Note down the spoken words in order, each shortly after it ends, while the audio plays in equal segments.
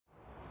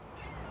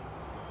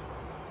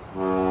There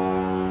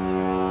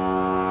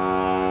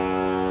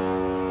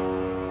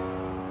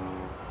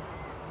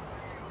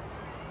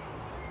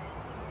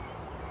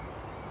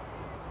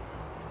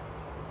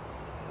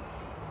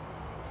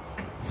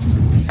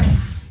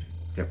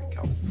we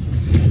go.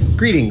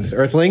 Greetings,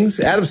 Earthlings.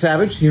 Adam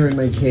Savage here in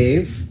my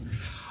cave.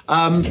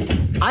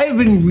 I have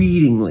been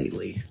reading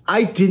lately.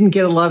 I didn't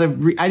get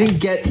I didn't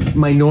get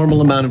my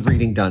normal amount of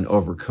reading done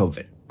over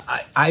COVID.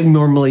 I'm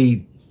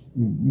normally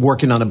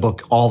working on a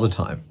book all the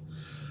time.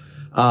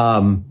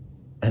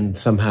 And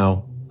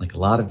somehow, like a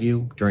lot of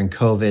you during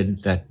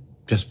COVID, that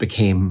just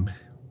became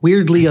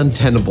weirdly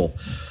untenable.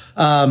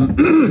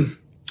 But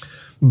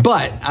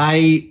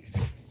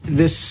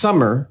this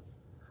summer,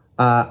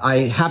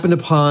 I happened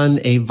upon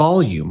a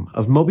volume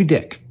of Moby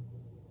Dick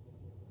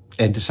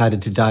and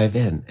decided to dive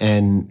in.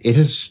 And it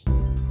has...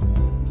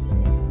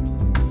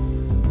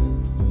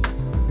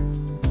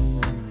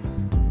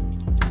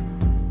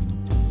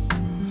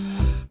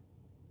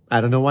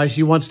 I don't know why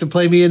she wants to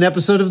play me an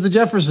episode of The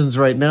Jeffersons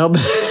right now,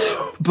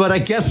 but I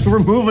guess we're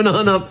moving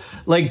on up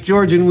like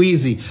George and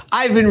Wheezy.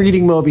 I've been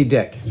reading Moby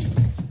Dick.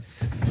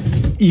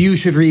 You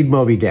should read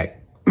Moby Dick.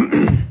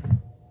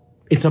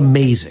 It's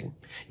amazing.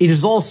 It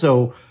is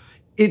also...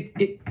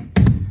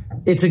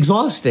 It's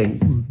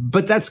exhausting,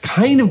 but that's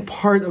kind of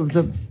part of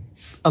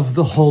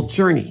the whole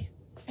journey.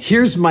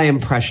 Here's my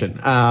impression.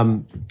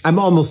 I'm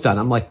almost done.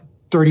 I'm like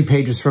 30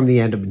 pages from the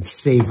end. I've been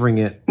savoring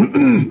it.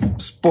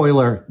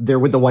 Spoiler, they're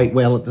with the white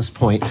whale at this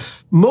point.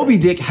 Moby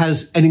Dick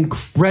has an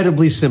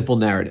incredibly simple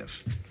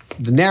narrative.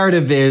 The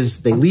narrative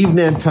is they leave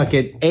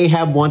Nantucket.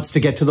 Ahab wants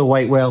to get to the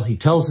white whale. He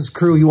tells his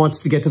crew he wants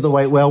to get to the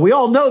white whale. We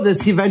all know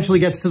this. He eventually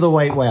gets to the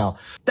white whale.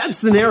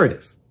 That's the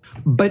narrative.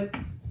 But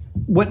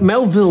what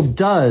Melville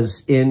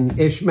does in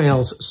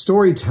Ishmael's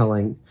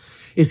storytelling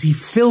is he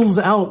fills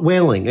out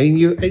whaling. I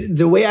mean,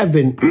 the way I've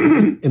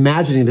been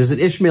imagining it is that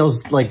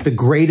Ishmael's like the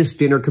greatest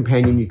dinner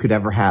companion you could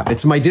ever have.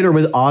 It's my dinner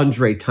with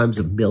Andre times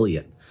a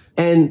million.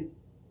 And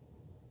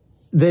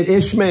that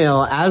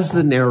Ishmael, as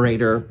the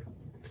narrator,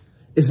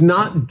 is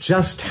not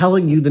just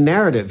telling you the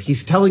narrative.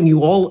 He's telling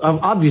you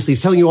obviously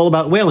he's telling you all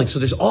about whaling. So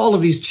there's all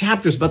of these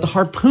chapters about the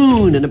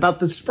harpoon and about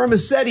the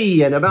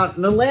spermaceti and about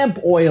the lamp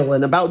oil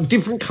and about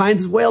different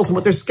kinds of whales and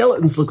what their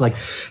skeletons look like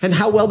and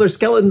how well their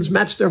skeletons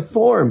match their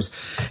forms.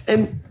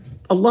 And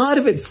a lot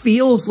of it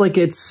feels like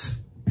it's,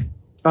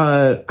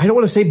 I don't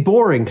want to say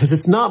boring because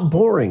it's not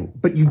boring,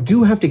 but you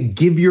do have to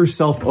give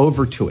yourself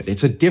over to it.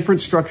 It's a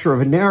different structure of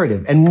a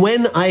narrative. And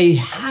when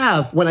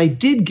I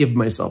did give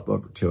myself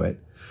over to it,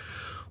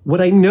 what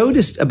I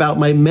noticed about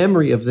my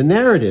memory of the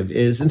narrative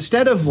is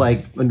instead of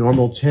like a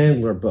normal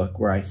Chandler book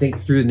where I think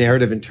through the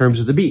narrative in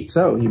terms of the beats.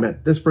 Oh, he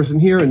met this person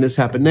here and this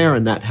happened there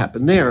and that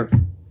happened there.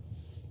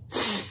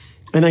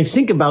 And I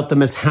think about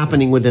them as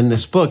happening within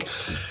this book.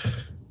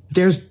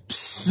 There's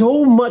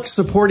so much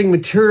supporting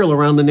material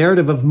around the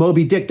narrative of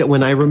Moby Dick that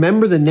when I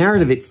remember the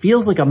narrative, it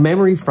feels like a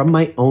memory from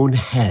my own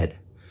head.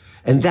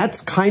 And that's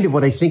kind of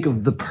what I think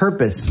of the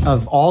purpose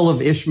of all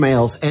of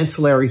Ishmael's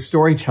ancillary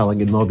storytelling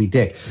in Moby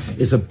Dick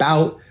is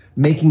about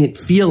making it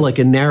feel like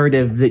a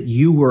narrative that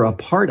you were a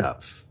part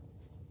of.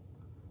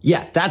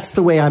 Yeah, that's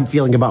the way I'm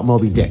feeling about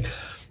Moby Dick.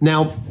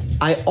 Now,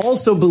 I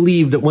also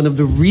believe that one of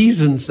the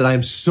reasons that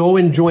I'm so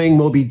enjoying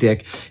Moby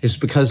Dick is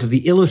because of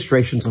the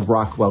illustrations of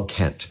Rockwell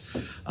Kent.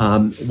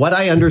 What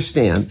I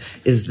understand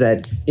is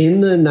that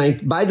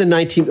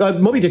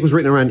Moby Dick was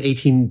written around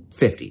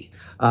 1850.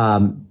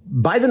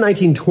 By the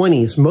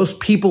 1920s, most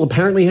people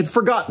apparently had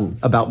forgotten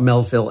about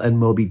Melville and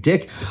Moby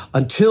Dick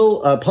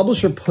until a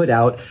publisher put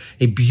out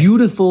a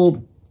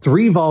beautiful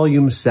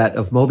 3-volume set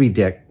of Moby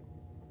Dick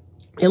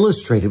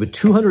illustrated with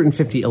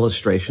 250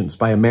 illustrations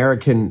by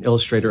American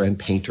illustrator and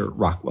painter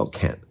Rockwell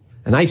Kent.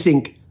 And I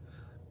think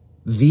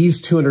these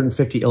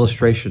 250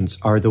 illustrations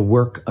are the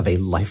work of a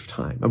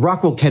lifetime.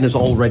 Rockwell Kent is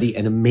already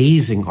an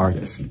amazing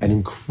artist, an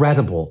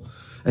incredible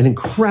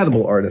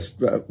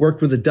artist,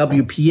 worked with the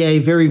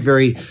WPA, very,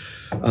 very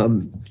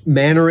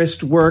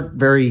mannerist work,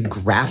 very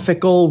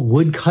graphical,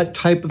 woodcut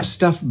type of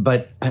stuff,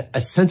 but a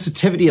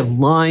sensitivity of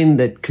line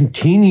that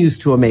continues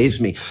to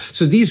amaze me.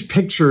 So these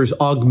pictures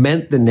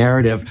augment the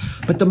narrative,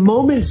 but the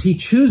moments he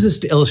chooses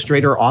to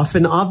illustrate are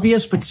often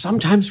obvious, but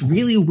sometimes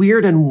really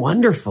weird and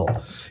wonderful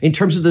in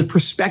terms of the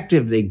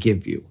perspective they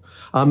give you.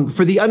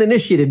 For the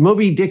uninitiated,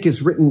 Moby Dick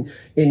is written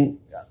in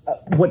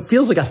what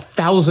feels like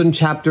 1,000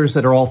 chapters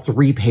that are all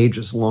 3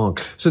 pages long.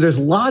 So there's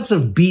lots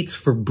of beats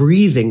for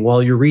breathing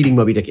while you're reading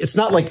Moby Dick. It's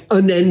not like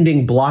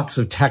unending blocks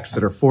of text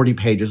that are 40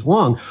 pages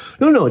long.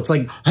 No, it's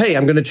like, hey,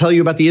 I'm going to tell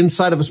you about the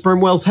inside of a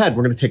sperm whale's head.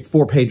 We're going to take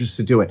 4 pages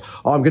to do it.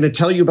 Oh, I'm going to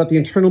tell you about the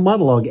internal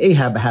monologue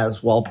Ahab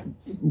has while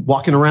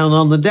walking around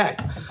on the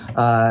deck.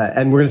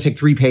 And we're going to take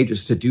 3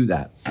 pages to do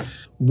that.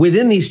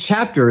 Within these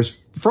chapters,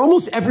 for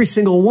almost every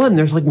single one,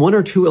 there's like 1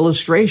 or 2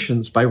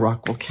 illustrations by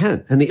Rockwell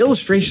Kent. And the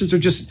illustrations are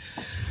just,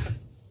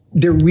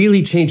 they're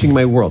really changing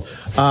my world.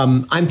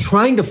 I'm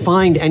trying to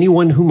find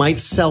anyone who might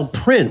sell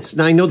prints.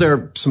 Now, I know there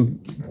are some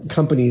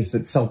companies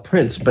that sell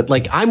prints, but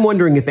like, I'm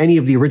wondering if any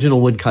of the original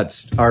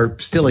woodcuts are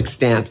still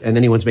extant and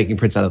anyone's making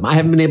prints out of them. I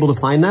haven't been able to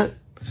find that.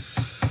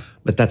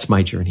 but that's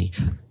my journey.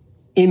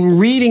 In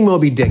reading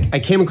Moby Dick, I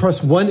came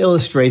across one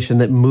illustration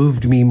that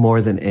moved me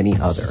more than any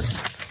other.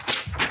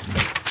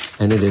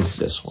 And it is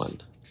this one.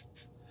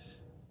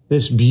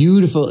 This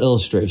beautiful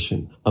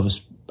illustration of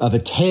a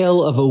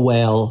tale of a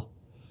whale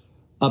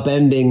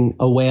upending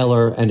a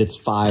whaler and its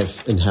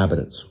 5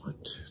 inhabitants. 1, 2,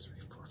 3,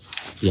 4,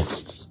 5.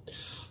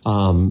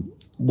 Yeah.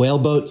 Whale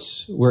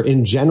boats were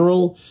in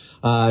general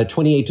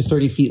 28 to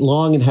 30 feet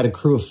long and had a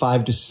crew of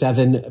 5 to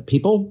 7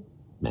 people,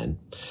 men,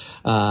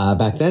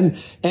 back then.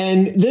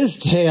 And this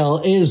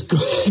tale is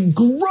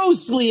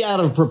grossly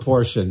out of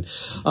proportion.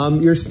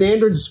 Your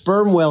standard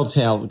sperm whale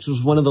tail, which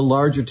was one of the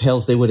larger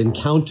tails they would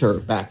encounter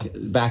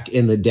back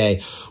in the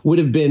day, would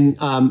have been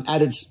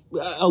at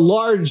a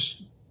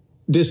large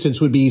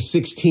distance would be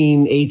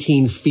 16,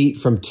 18 feet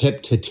from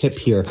tip to tip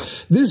here.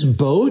 This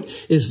boat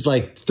is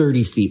like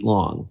 30 feet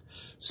long.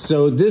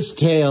 So this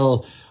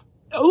tail,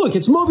 look,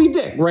 it's Moby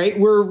Dick, right?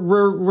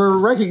 We're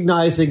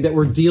recognizing that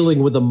we're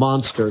dealing with a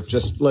monster.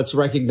 Just let's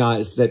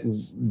recognize that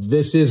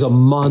this is a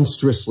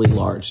monstrously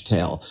large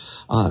tail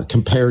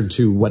compared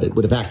to what it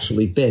would have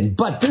actually been.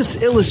 But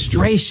this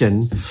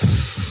illustration,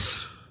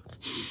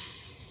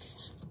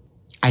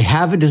 I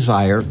have a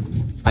desire.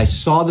 I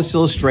saw this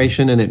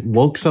illustration and it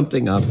woke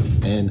something up,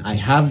 and I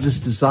have this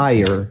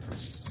desire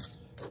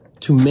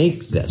to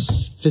make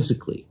this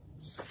physically.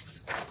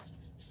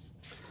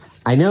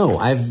 I know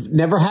I've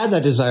never had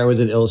that desire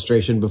with an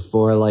illustration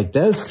before like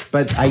this,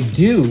 but I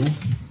do,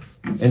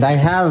 and I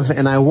have,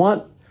 and I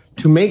want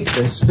to make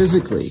this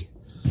physically.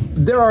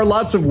 There are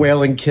lots of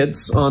whaling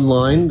kits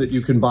online that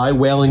you can buy,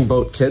 whaling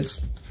boat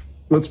kits.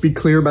 Let's be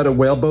clear about a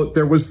whale boat.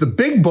 There was the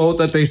big boat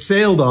that they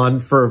sailed on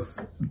for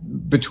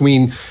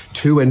between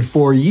 2 and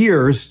 4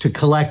 years to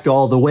collect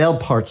all the whale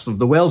parts of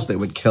the whales they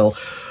would kill.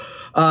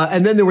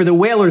 And then there were the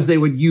whalers they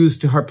would use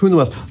to harpoon the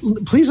whales.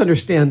 Please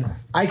understand,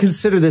 I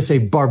consider this a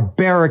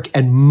barbaric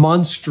and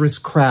monstrous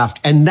craft,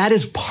 and that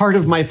is part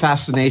of my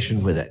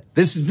fascination with it.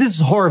 This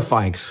is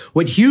horrifying.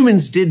 What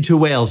humans did to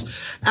whales,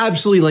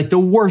 absolutely like the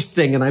worst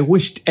thing, and I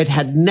wished it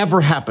had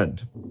never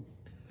happened.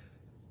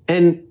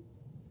 And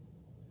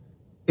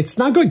it's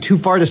not going too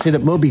far to say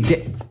that Moby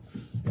Dick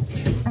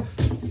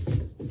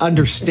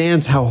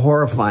understands how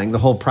horrifying the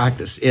whole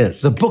practice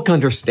is. The book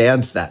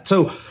understands that.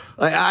 So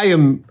I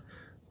am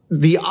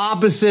the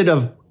opposite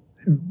of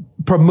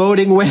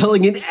promoting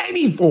whaling in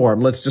any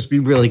form. Let's just be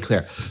really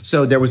clear.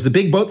 So there was the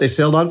big boat they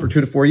sailed on for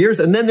 2 to 4 years,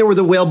 and then there were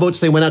the whale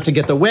boats they went out to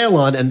get the whale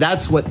on, and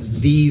that's what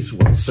these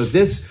were. So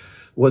this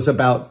was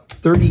about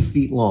 30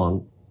 feet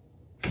long.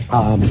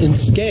 In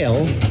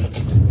scale,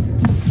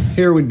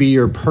 here would be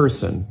your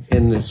person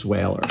in this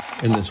whaler,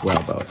 in this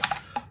whale boat.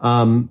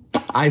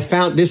 I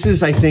found, this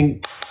is, I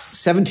think,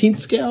 17th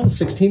scale,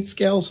 16th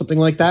scale, something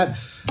like that.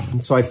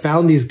 And so I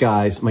found these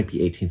guys, it might be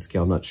 18th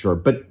scale, I'm not sure,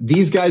 but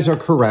these guys are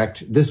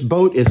correct. This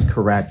boat is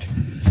correct.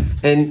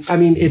 And I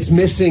mean, it's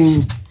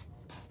missing,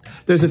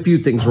 there's a few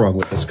things wrong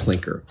with this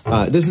clinker.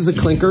 This is a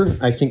clinker.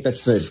 I think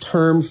that's the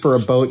term for a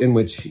boat in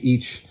which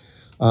each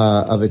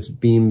of its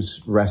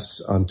beams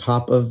rests on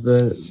top of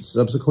the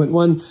subsequent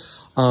one.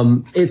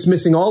 It's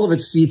missing all of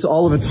its seats,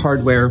 all of its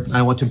hardware.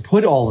 I want to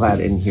put all that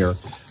in here.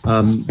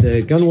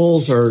 The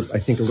gunwales are, I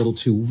think, a little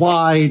too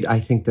wide. I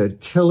think the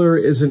tiller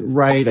isn't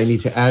right. I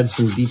need to add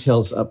some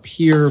details up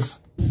here.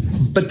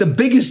 But the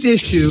biggest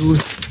issue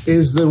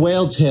is the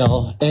whale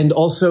tail and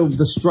also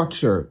the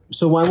structure.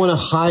 So I want to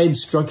hide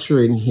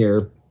structure in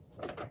here.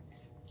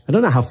 I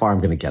don't know how far I'm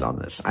going to get on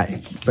this,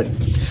 but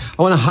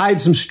I want to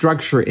hide some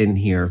structure in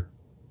here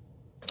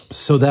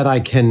so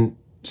that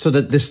so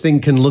that this thing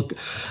can look,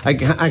 I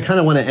kind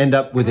of want to end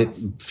up with it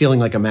feeling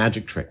like a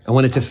magic trick. I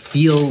want it to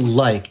feel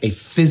like a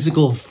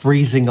physical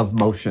freezing of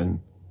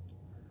motion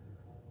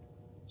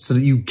so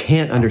that you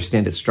can't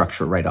understand its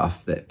structure right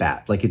off the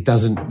bat. Like it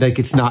doesn't, like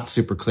it's not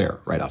super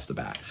clear right off the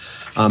bat.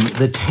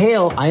 The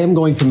tail I am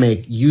going to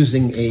make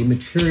using a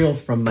material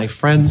from my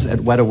friends at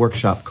Weta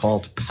Workshop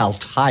called Pal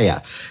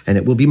Tiya. And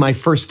it will be my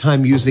first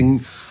time using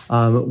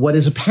what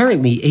is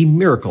apparently a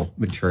miracle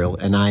material,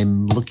 and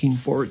I'm looking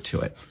forward to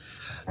it.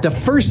 The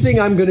first thing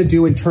I'm going to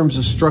do in terms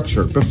of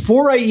structure,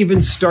 before I even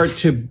start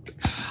to,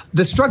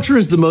 the structure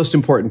is the most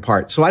important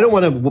part. So I don't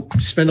want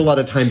to spend a lot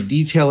of time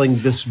detailing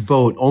this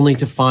boat only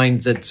to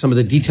find that some of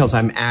the details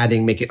I'm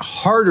adding make it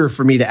harder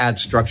for me to add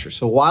structure.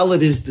 So while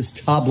it is this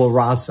tabula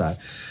rasa,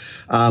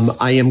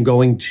 I am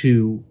going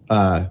to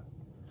add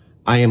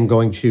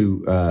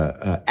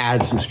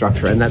some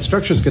structure, and that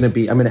structure is going to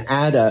be, I'm going to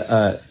add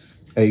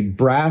a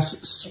brass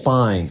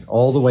spine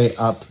all the way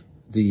up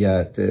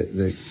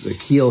the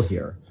keel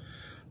here.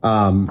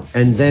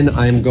 And then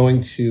I'm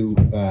going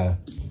to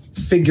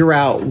figure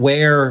out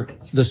where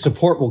the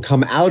support will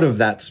come out of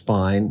that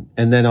spine,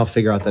 and then I'll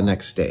figure out the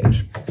next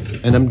stage.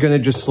 And I'm going to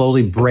just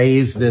slowly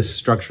braze this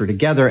structure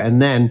together, and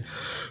then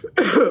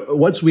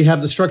once we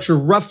have the structure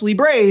roughly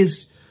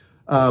brazed,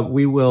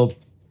 we will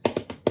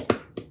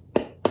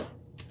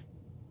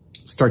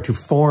start to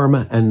form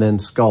and then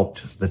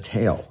sculpt the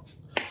tail.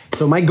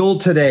 So my goal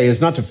today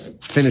is not to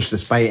finish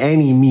this by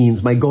any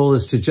means. My goal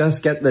is to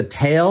just get the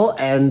tail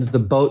and the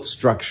boat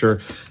structure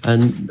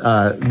and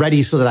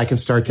ready so that I can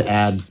start to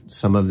add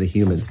some of the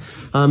humans.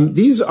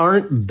 These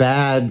aren't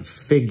bad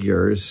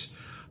figures.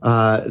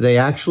 They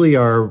actually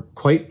are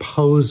quite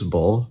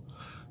posable.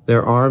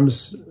 Their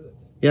arms,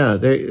 yeah,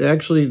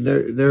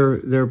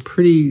 they're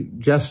pretty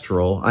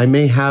gestural. I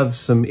may have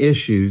some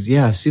issues.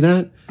 Yeah, see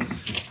that?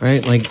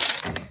 Right? Like,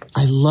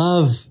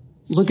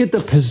 look at the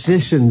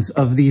positions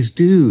of these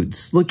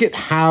dudes. Look at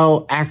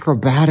how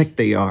acrobatic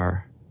they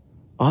are.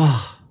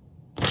 Oh,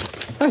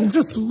 I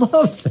just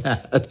love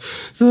that.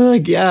 So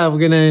like, yeah, we're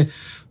gonna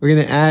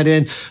add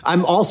in.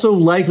 I'm also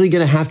likely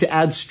gonna have to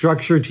add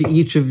structure to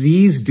each of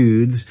these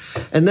dudes.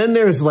 And then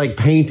there's like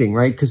painting,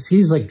 right? Because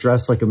he's like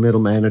dressed like a middle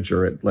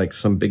manager at like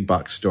some big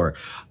box store.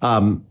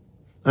 I'm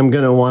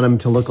gonna want him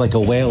to look like a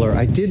whaler.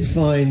 I did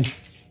find,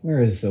 where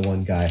is the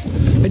one guy?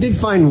 I did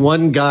find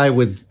one guy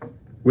with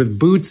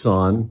boots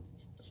on,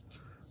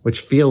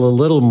 which feel a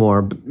little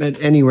more, but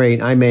at any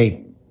rate,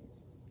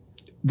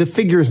 the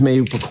figures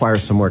may require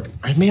some work.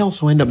 I may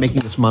also end up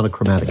making this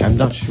monochromatic. I'm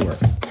not sure.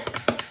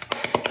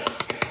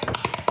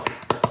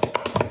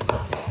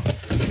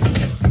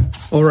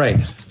 All right,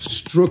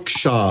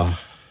 structure.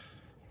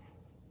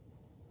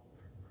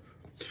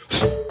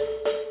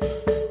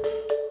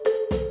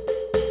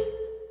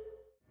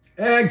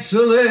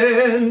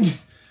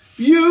 Excellent,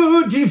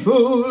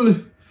 beautiful,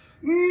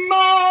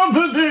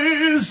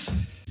 marvelous.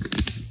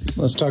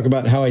 Let's talk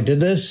about how I did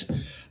this.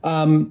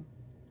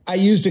 I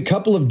used a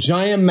couple of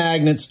giant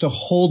magnets to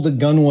hold the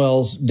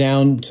gunwales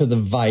down to the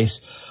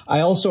vise. I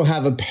also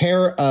have a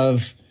pair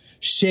of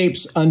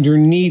shapes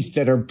underneath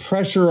that are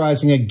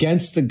pressurizing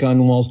against the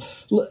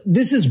gunwales.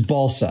 This is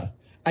balsa.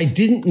 I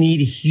didn't need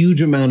a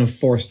huge amount of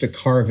force to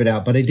carve it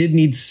out, but I did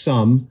need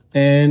some,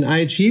 and I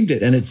achieved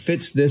it. And it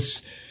fits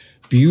this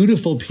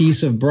beautiful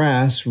piece of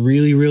brass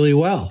really, really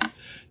well.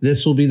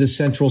 This will be the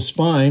central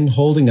spine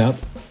holding up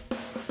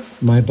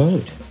my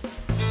boat.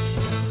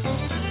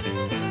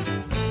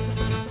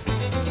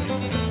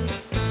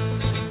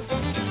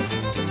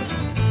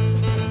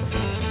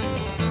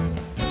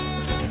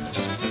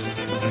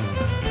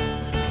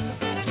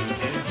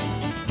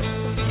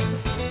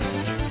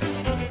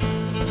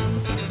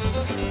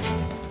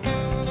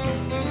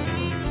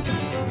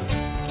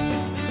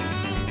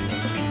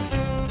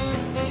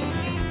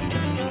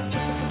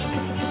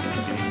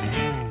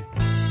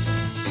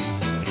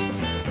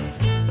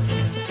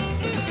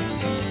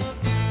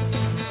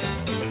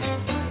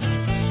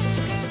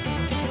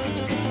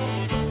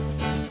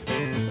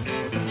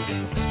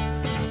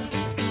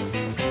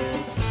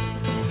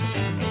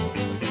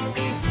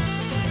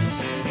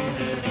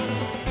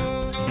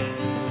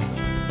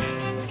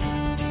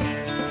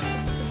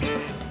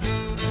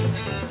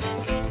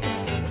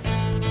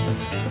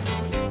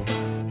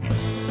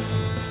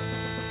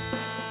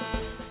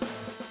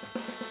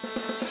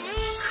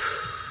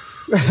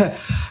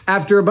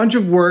 After a bunch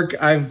of work,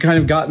 I've kind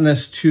of gotten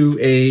this to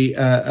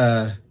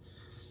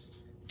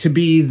to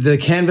be the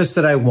canvas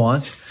that I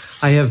want.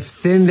 I have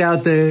thinned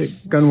out the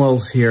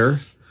gunwales here.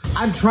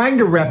 I'm trying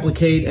to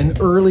replicate an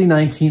early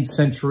 19th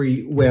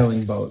century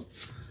whaling boat.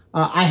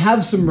 I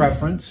have some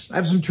reference. I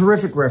have some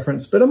terrific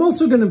reference, but I'm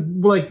also going to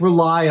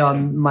rely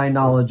on my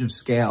knowledge of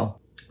scale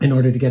in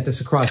order to get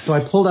this across. So I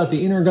pulled out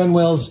the inner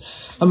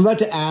gunwales. I'm about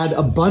to add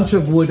a bunch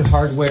of wood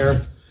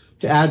hardware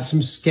to add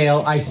some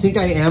scale. I think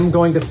I am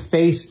going to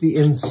face the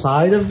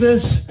inside of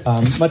this,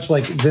 much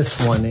like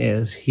this one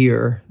is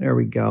here. There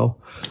we go.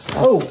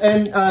 Oh,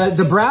 and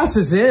the brass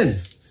is in.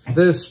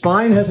 The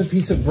spine has a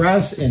piece of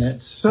brass in it,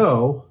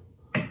 so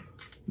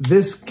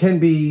this can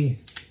be,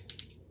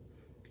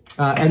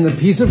 and the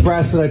piece of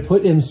brass that I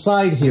put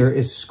inside here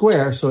is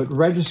square, so it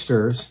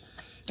registers,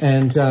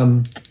 and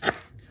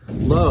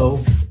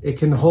low, it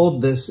can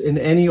hold this in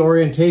any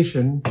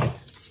orientation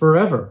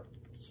forever.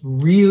 It's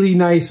really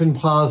nice and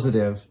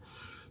positive.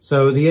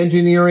 So the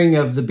engineering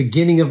of the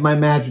beginning of my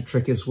magic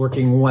trick is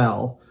working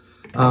well.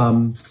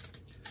 I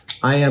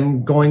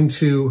am going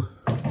to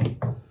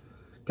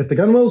get the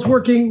gunwales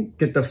working,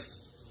 get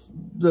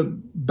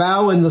the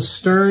bow and the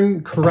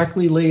stern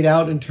correctly laid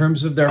out in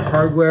terms of their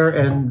hardware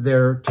and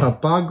their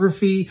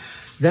topography.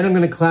 Then I'm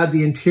going to clad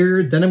the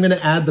interior. Then I'm going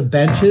to add the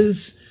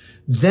benches.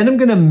 Then I'm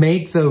going to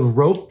make the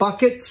rope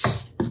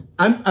buckets.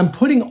 I'm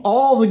putting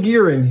all the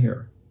gear in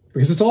here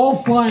because it's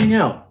all flying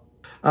out.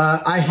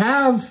 I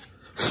have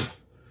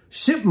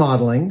ship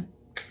modeling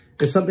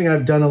is something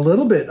I've done a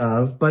little bit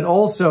of, but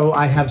also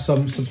I have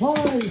some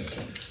supplies.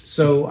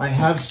 So I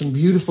have some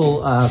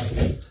beautiful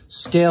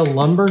scale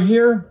lumber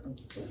here.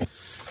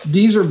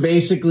 These are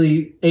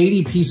basically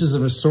 80 pieces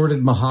of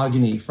assorted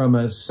mahogany from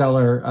a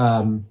seller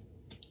on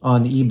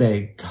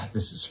eBay. God,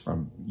 this is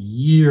from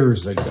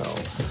years ago.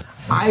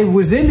 I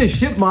was into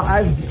ship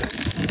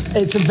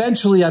it's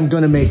eventually I'm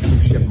going to make some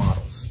ship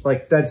models.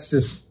 Like that's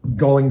just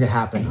going to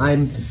happen.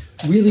 I'm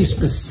really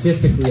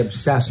specifically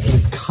obsessed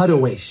with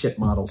cutaway ship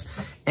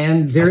models.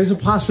 And there is a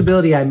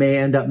possibility I may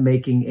end up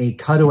making a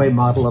cutaway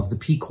model of the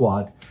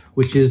Pequod,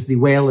 which is the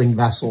whaling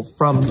vessel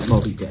from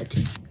Moby Dick.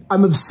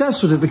 I'm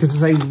obsessed with it because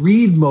as I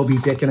read Moby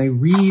Dick and I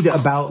read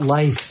about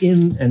life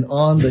in and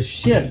on the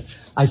ship,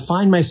 I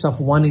find myself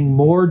wanting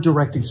more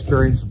direct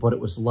experience of what it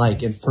was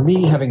like. And for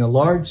me, having a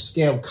large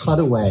scale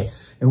cutaway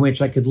in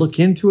which I could look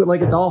into it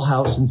like a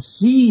dollhouse and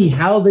see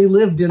how they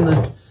lived in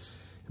the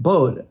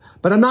boat.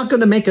 But I'm not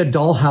going to make a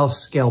dollhouse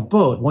scale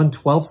boat.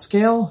 1/12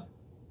 scale?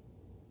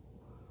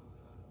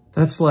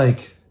 That's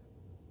like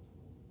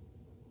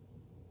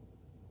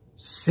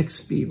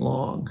 6 feet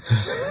long.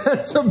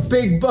 That's a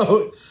big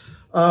boat.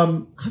 I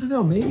don't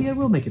know, maybe I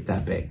will make it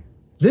that big.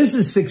 This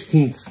is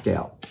 16th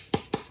scale.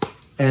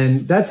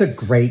 And that's a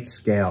great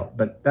scale,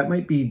 but that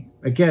might be,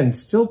 again,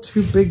 still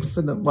too big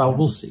for the, well,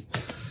 we'll see.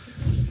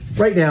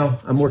 Right now,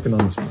 I'm working on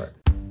this part.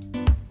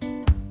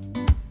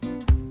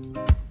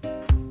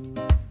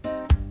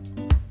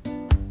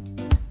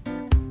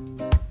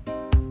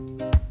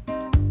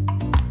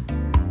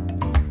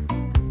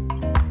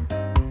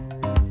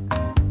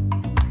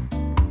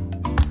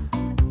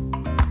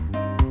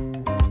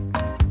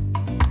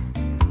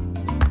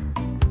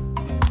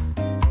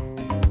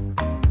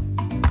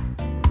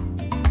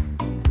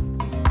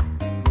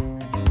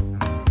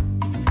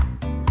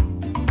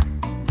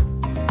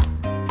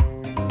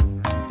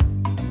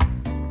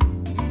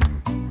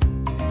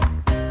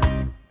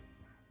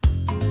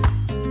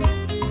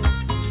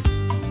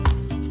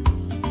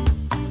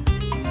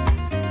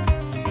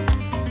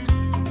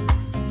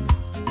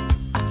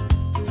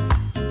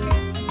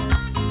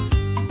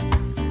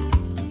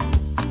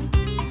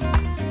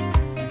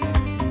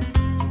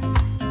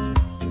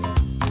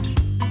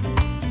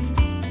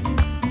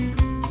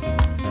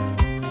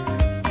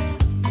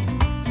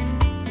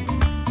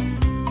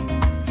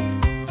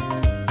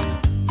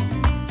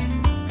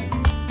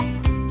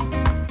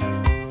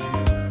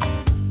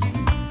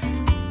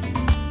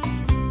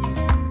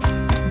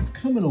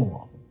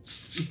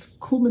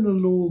 Coming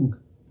along.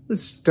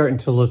 It's starting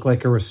to look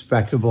like a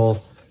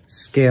respectable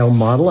scale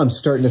model. I'm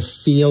starting to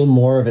feel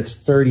more of its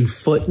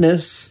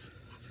 30-footness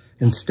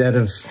instead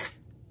of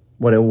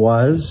what it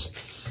was.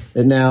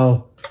 It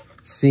now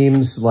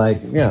seems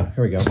like, yeah,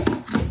 here we go.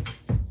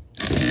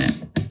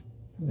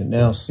 It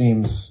now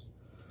seems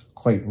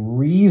quite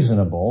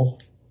reasonable.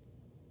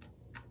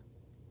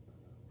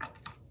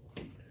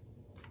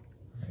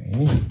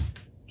 Okay.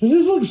 Does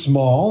this look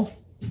small?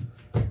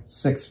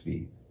 6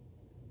 feet.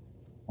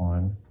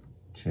 1,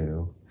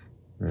 2,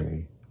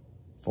 3,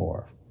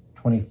 4,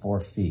 24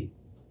 feet.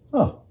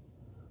 Oh,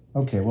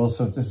 okay. Well,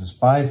 so if this is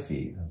 5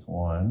 feet, that's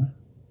 1,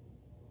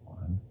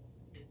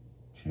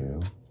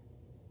 2,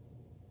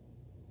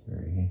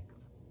 3,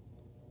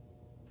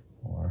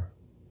 4.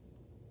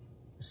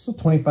 It's still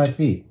 25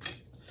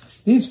 feet.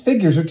 These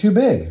figures are too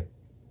big.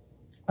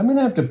 I'm going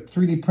to have to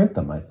 3D print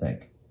them, I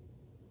think.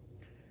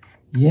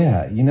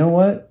 Yeah, you know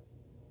what?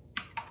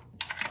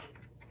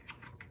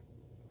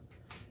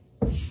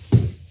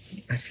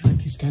 I feel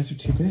like these guys are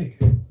too big.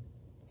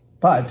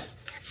 But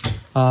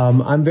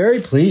I'm very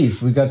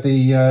pleased. We've got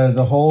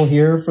the hole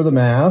here for the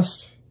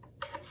mast.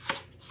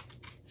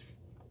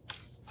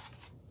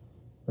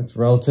 Looks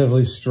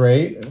relatively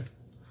straight.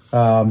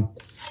 The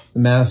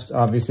mast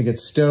obviously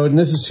gets stowed, and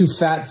this is too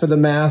fat for the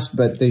mast,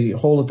 but the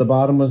hole at the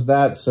bottom was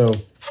that, so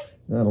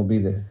that'll be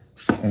the,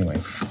 anyway.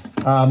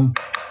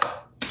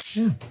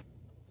 Yeah,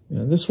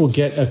 this will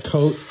get a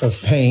coat of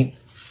paint.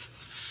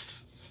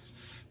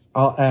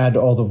 I'll add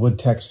all the wood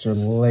texture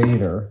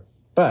later,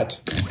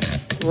 but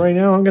right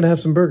now I'm gonna have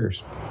some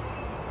burgers.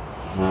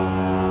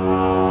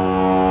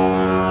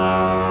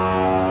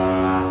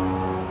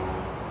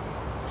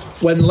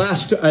 When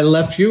last I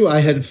left you, I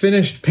had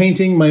finished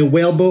painting my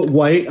whaleboat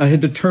white. I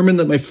had determined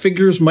that my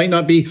figures might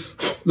not be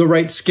the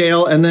right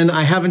scale, and then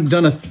I haven't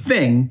done a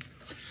thing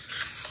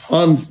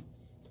on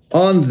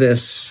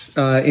this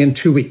in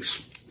 2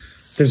 weeks.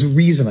 There's a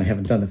reason I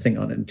haven't done a thing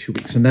on it in 2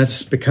 weeks, and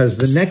that's because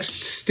the next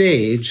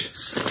stage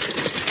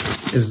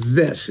is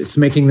this. It's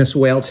making this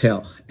whale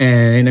tail,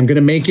 and I'm going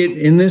to make it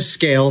in this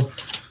scale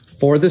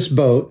for this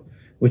boat,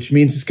 which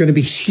means it's going to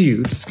be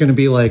huge. It's going to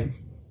be like,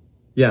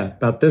 yeah,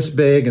 about this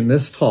big and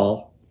this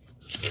tall.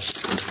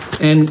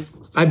 And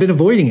I've been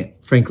avoiding it,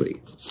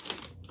 frankly.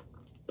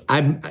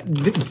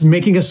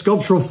 Making a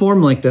sculptural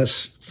form like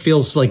this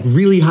feels like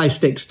really high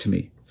stakes to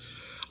me.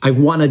 I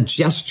want a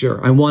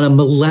gesture. I want a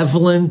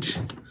malevolent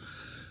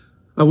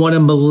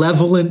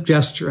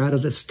gesture out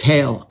of this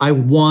tail. I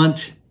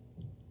want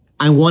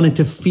it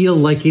to feel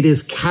like it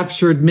is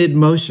captured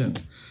mid-motion.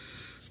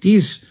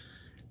 These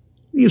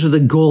are the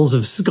goals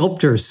of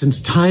sculptors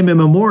since time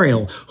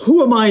immemorial.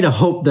 Who am I to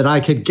hope that I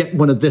could get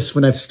one of this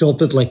when I've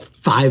sculpted like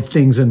 5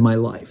 things in my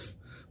life?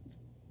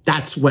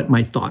 That's what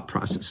my thought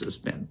process has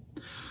been.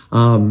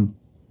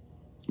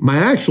 My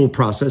actual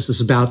process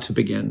is about to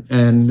begin,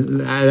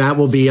 and that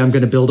will be, I'm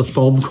going to build a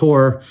foam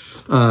core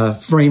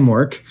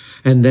framework,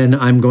 and then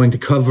I'm going to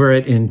cover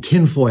it in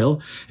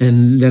tinfoil,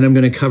 and then I'm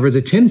going to cover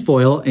the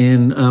tinfoil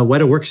in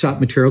Weta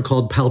Workshop material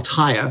called Pal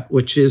Tiya,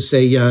 which is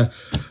a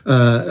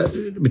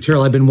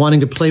material I've been wanting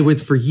to play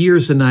with for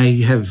years, and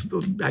I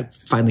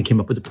finally came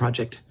up with a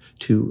project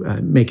to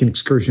make an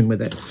excursion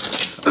with it.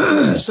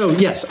 So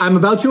yes, I'm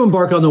about to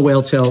embark on the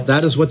whale tail.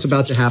 That is what's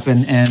about to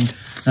happen. And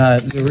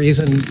the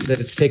reason that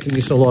it's taking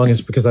me so long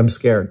is because I'm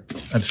scared.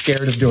 I'm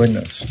scared of doing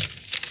this.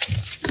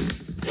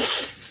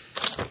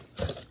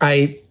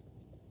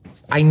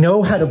 I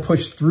know how to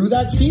push through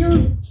that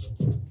fear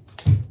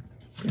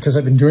because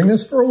I've been doing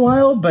this for a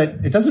while, but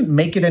it doesn't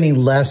make it any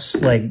less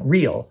like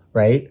real,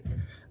 right?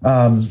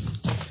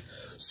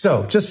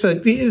 So just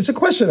it's a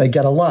question I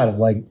get a lot of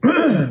like,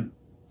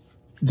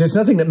 there's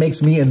nothing that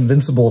makes me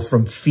invincible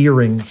from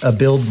fearing a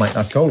build might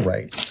not go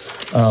right.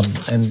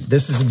 And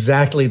this is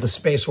exactly the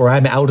space where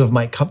I'm out of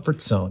my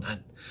comfort zone.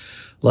 And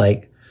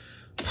like,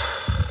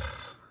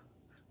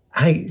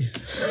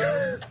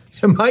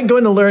 am I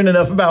going to learn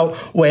enough about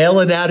whale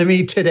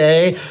anatomy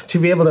today to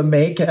be able to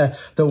make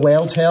the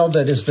whale tail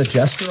that is the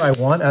gesture I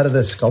want out of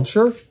this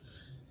sculpture?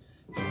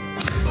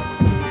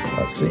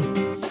 Let's see.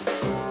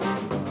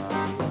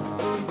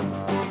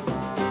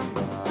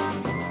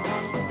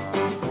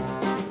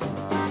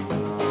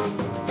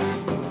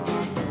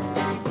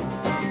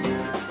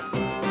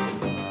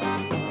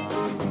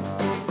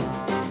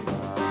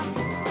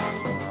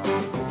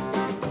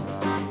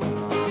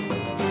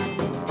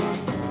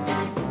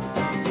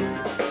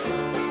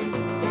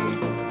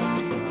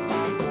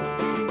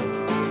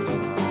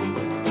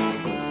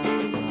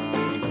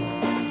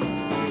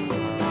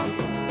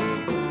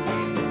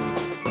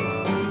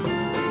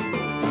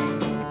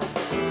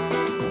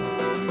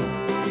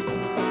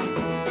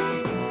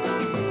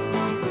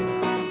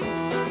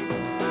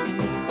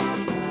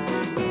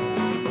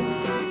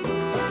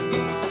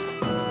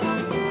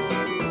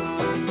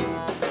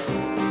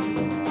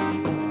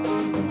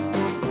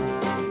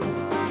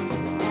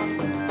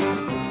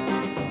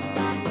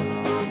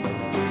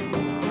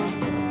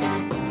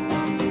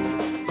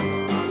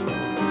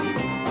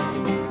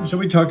 Shall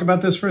we talk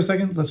about this for a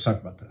second? Let's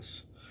talk about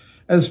this.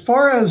 As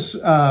far as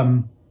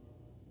how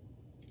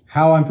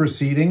I'm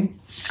proceeding,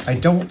 I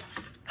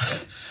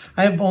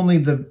have only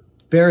the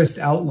barest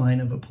outline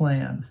of a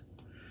plan.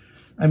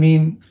 I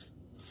mean,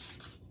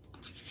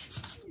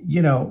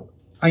 you know,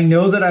 I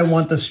know that I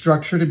want the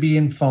structure to be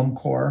in foam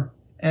core,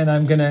 and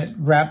I'm going to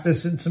wrap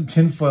this in some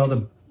tinfoil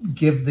to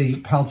give the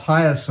Pal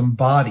Tiya some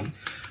body.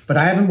 But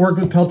I haven't worked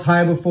with Pal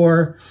Tiya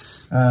before.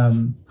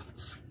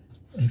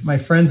 My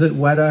friends at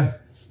Weta,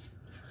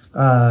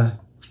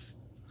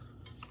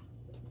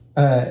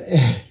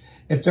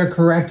 if they're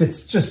correct,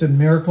 it's just a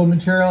miracle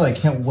material. I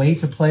can't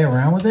wait to play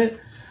around with it.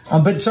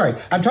 But sorry,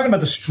 I'm talking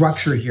about the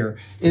structure here.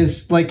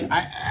 Is like,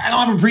 I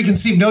don't have a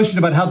preconceived notion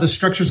about how the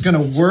structure is going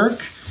to work.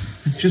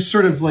 It's just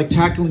sort of like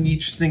tackling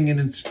each thing in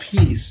its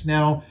piece.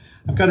 Now,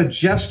 I've got a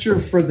gesture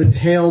for the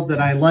tail that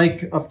I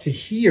like up to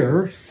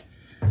here.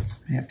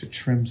 I have to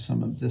trim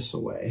some of this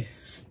away.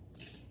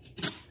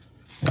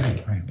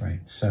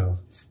 Right. So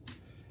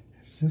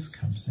if this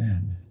comes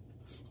in,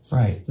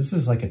 right, this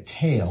is like a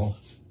tail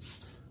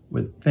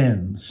with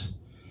fins.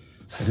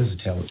 It is a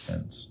tail with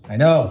fins. I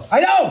know.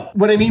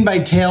 What I mean by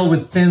tail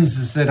with fins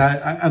is that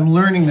I'm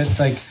learning that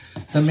like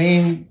the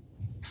main,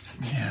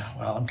 yeah,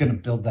 well, I'm going to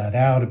build that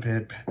out a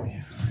bit. But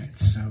yeah, all right,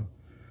 so.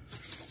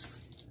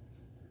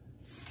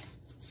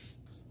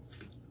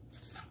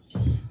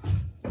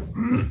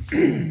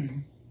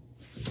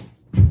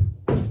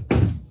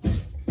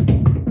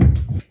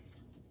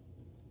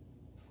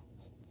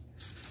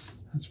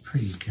 That's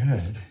pretty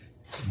good.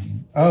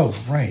 Oh,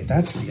 right.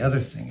 That's the other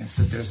thing, is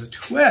that there's a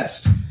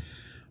twist.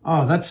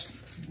 Oh,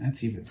 that's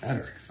even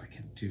better if I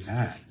can do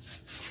that.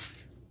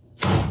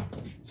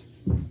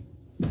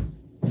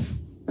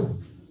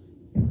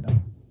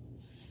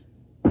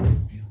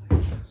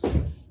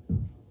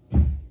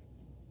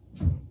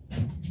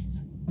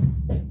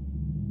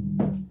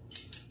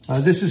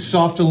 This is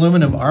soft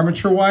aluminum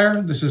armature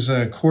wire. This is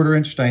a 1/4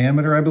 inch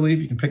diameter, I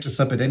believe. You can pick this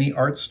up at any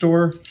art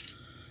store.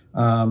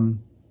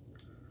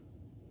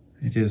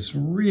 It is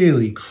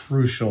really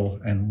crucial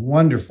and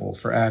wonderful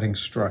for adding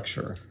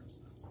structure.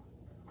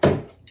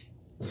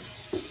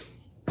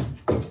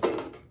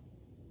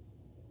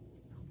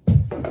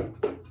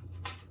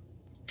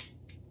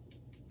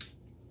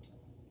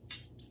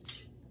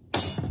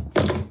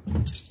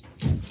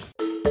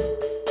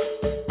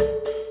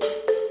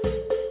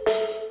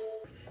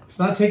 It's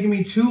not taking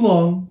me too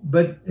long,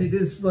 but it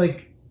is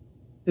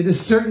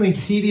certainly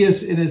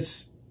tedious in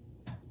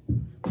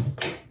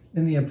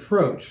the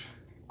approach.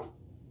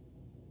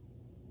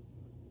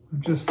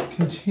 I'm just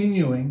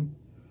continuing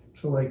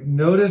to like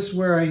notice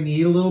where I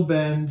need a little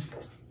bend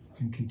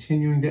and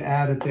continuing to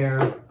add it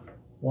there,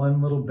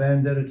 one little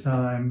bend at a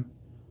time,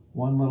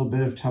 one little bit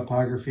of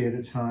topography at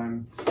a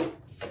time,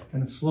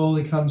 and it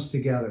slowly comes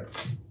together.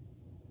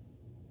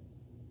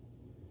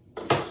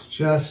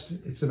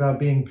 It's about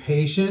being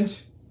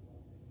patient,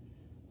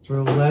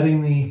 sort of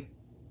letting the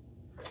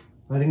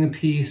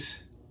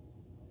piece,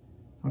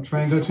 don't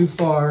try and go too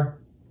far,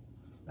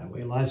 that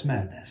way lies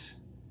madness.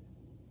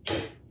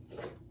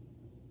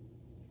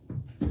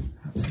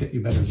 Let's get you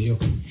a better view.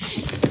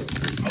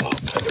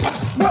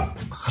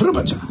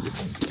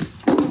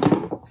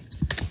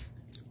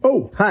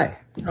 Oh, hi.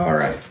 All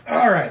right.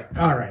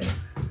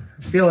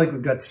 feel like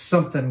we've got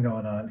something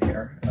going on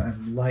here, and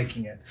I'm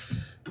liking it.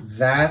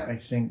 That, I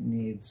think,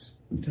 needs...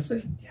 Does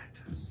it? Yeah, it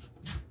does.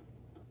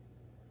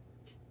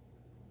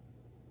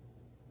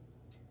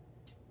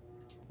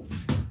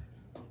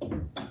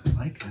 I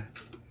like that.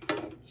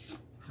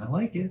 I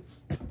like it.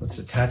 Let's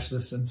attach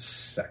this in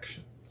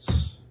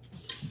sections.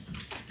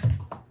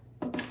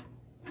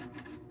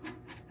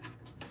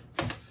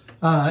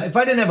 If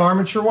I didn't have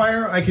armature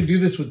wire, I could do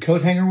this with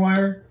coat hanger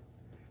wire,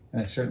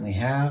 and I certainly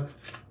have.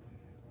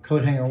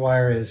 Coat hanger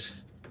wire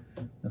is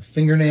a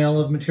fingernail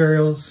of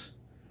materials.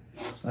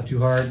 It's not too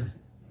hard,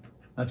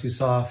 not too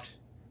soft,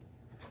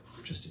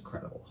 just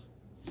incredible.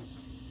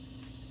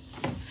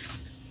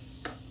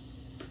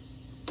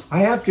 I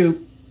have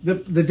to,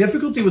 the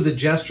difficulty with the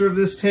gesture of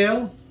this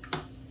tail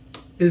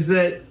is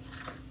that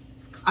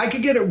I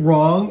could get it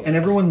wrong and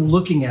everyone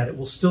looking at it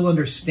will still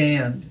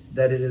understand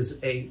that it is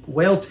a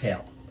whale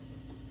tail.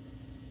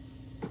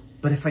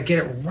 But if I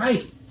get it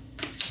right,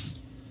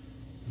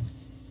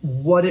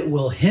 what it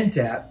will hint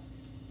at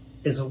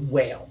is a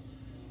whale.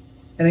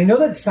 And I know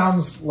that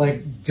sounds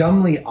like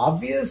dumbly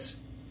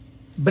obvious,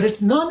 but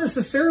it's not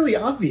necessarily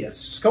obvious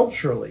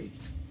sculpturally.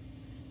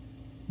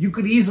 You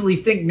could easily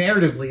think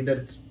narratively that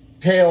it's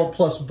tail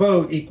plus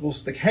boat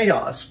equals the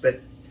chaos,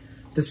 but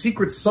the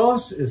secret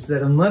sauce is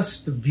that unless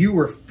the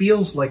viewer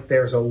feels like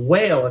there's a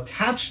whale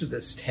attached to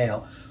this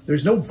tail,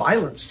 there's no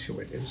violence to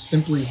it. It's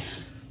simply,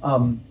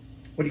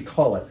 what do you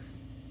call it?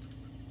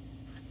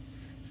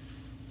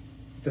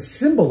 It's a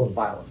symbol of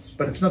violence,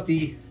 but it's not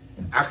the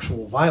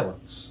actual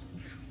violence.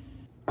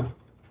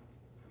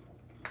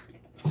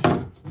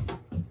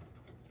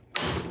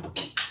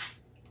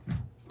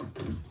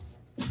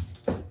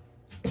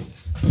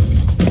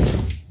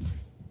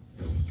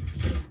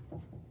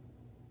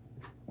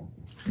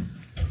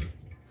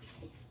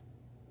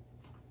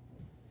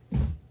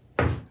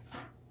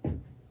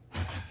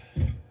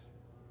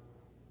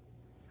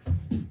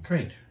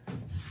 Great.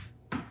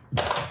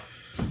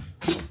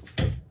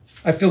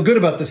 I feel good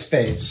about this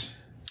phase.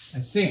 I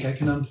think I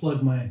can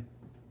unplug my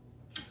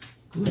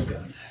glue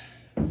gun.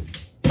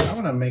 I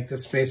want to make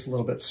this space a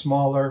little bit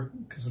smaller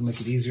because it'll make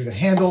it easier to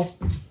handle.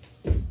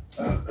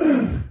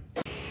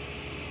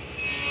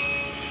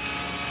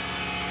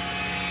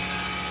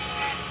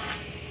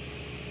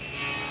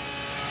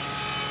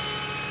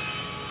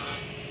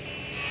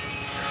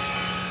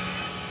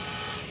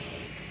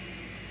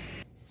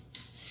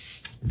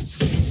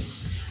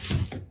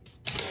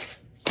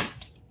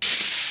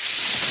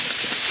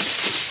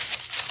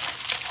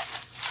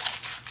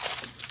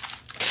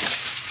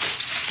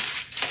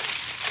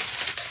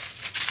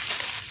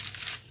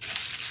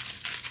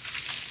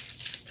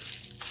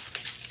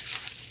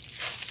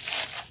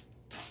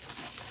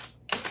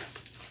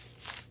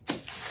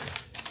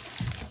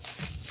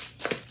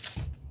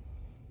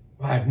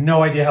 I have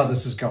no idea how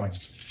this is going.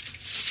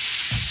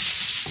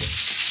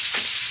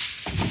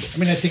 I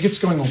mean, I think it's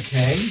going okay,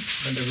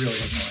 but I really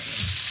have no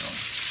idea how it's going.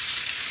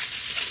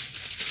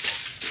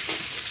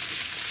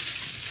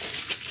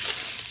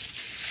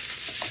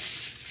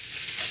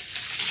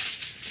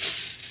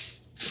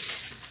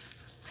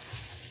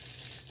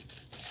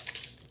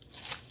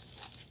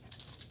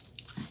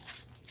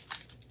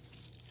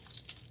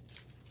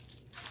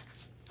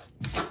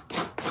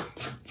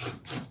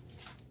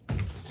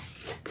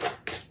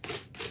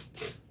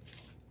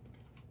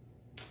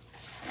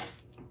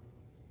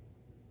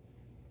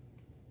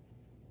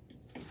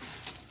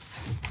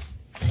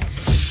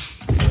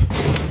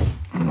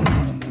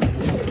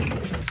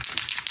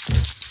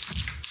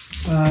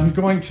 I'm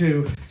going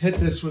to hit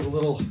this with a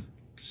little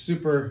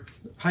super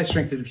high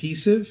strength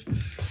adhesive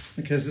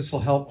because this will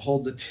help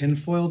hold the tin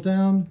foil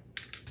down.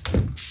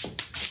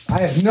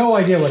 I have no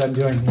idea what I'm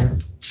doing here.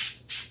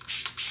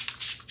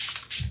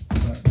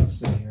 All right, let's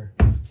see here.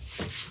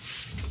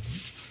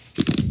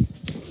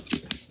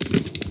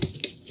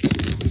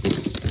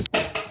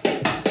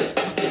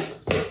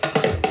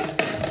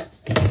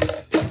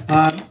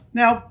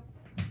 Now,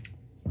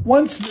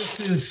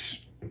 once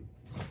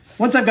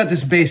I've got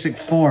this basic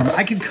form,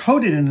 I can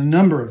coat it in a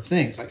number of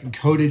things. I can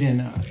coat it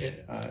in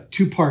a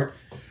two-part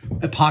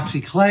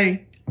epoxy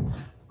clay.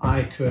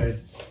 I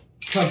could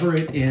cover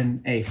it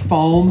in a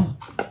foam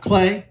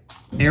clay,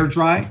 air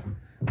dry.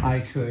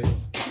 I could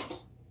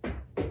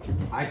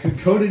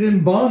coat it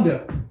in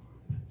Bondo,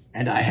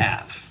 and I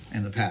have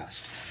in the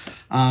past.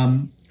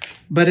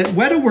 But at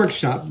Weta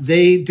Workshop,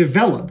 they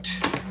developed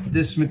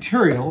this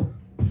material.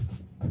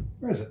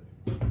 Where is it?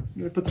 Where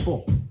did I put the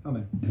bowl? Oh,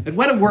 man. At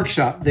Weta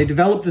Workshop, they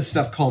developed this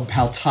stuff called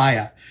Pal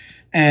Tiya.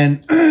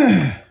 And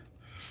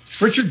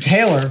Richard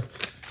Taylor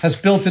has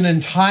built an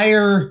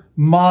entire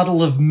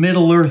model of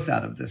Middle Earth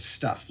out of this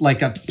stuff,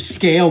 like a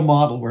scale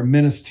model where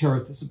Minas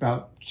Tirith is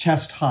about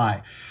chest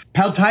high.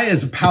 Pal Tiya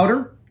is a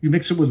powder. You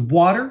mix it with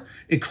water.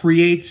 It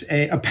creates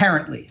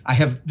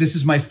this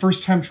is my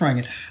first time trying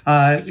it.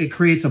 It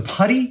creates a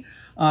putty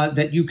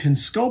that you can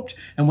sculpt.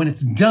 And when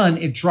it's done,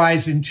 it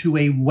dries into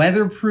a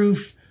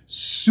weatherproof,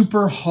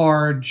 super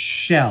hard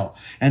shell.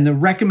 And the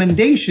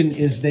recommendation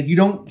is that you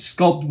don't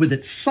sculpt with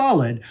it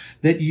solid,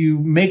 that you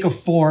make a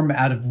form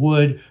out of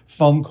wood,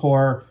 foam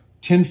core,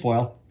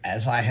 tinfoil,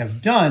 as I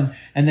have done,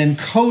 and then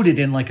coat it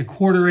in like a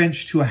 1/4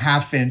 inch to a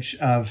 1/2 inch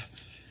of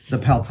the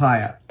Pal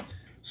Tiya.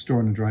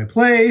 Store in a dry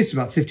place,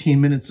 about 15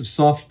 minutes of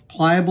soft,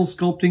 pliable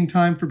sculpting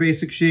time for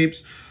basic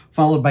shapes,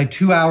 followed by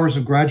 2 hours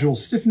of gradual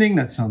stiffening.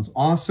 That sounds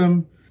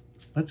awesome.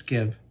 Let's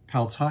give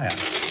Pal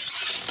Tiya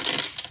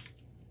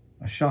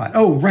a shot.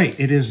 Oh, right.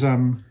 It is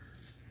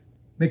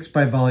mixed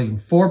by volume.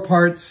 4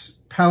 parts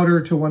powder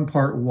to 1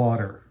 part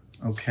water.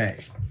 Okay.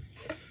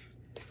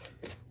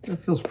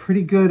 That feels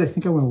pretty good. I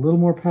think I want a little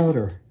more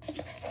powder.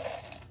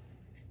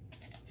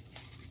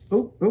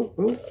 Oh, oh,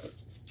 oh.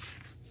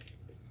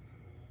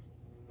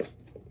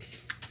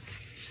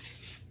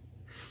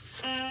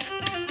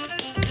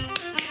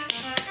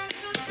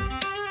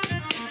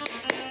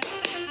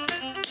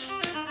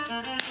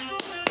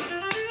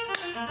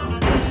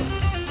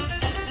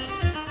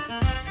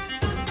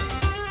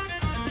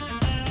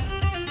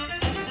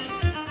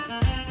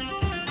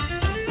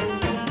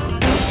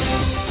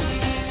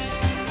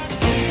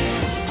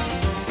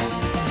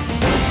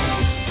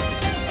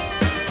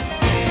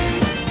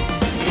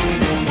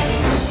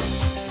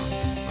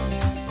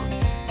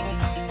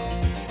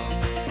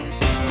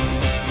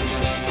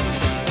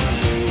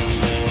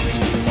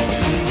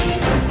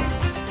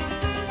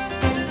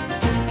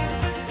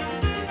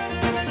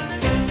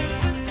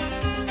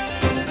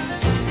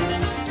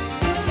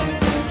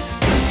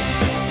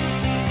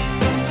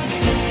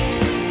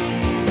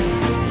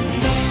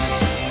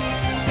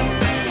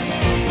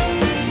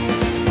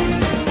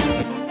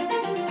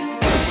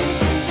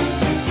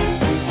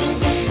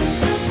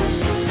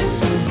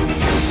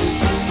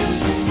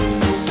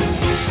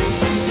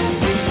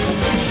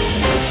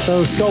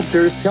 So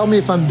sculptors, tell me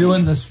if I'm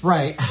doing this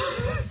right.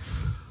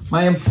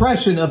 My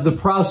impression of the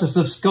process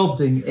of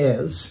sculpting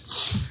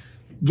is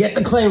get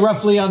the clay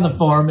roughly on the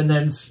form and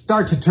then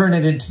start to turn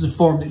it into the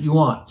form that you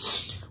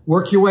want.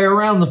 Work your way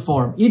around the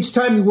form. Each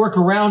time you work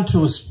around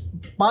to a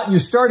spot you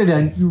started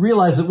in, you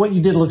realize that what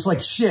you did looks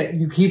like shit.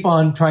 You keep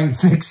on trying to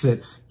fix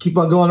it. Keep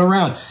on going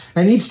around.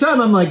 And each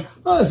time I'm like,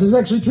 oh, this has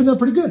actually turned out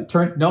pretty good.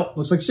 Nope,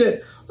 looks like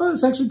shit. Oh,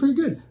 it's actually pretty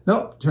good.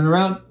 Nope, turn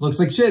around, looks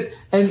like shit.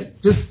 And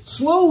just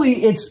slowly,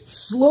 it's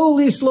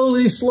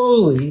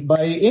slowly,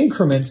 by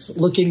increments,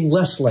 looking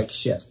less like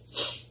shit.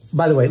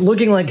 By the way,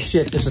 looking like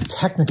shit is a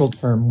technical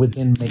term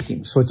within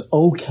making, so it's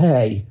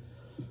okay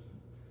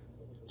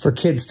for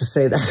kids to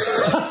say that.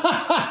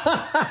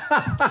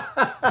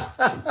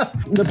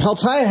 The Pal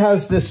Tiya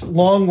has this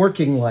long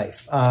working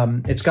life.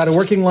 It's got a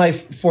working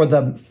life for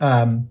the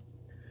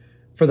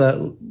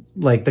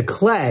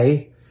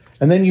clay,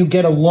 and then you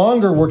get a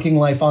longer working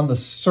life on the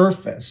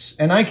surface.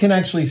 And I can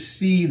actually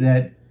see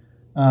that,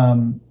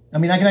 I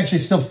can actually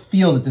still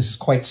feel that this is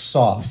quite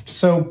soft.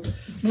 So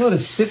I'm gonna let it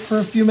sit for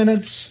a few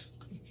minutes.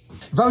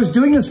 If I was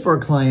doing this for a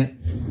client,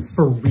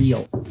 for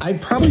real, I'd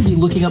probably be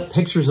looking up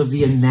pictures of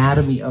the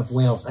anatomy of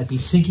whales. I'd be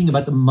thinking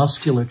about the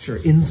musculature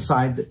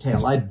inside the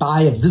tail. I'd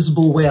buy a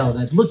visible whale and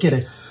I'd look at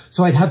it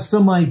so I'd have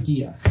some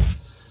idea.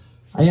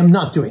 I am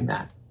not doing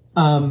that.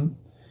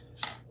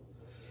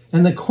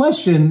 And the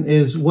question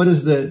is, what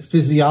is the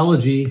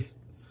physiology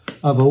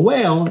of a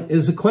whale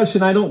is a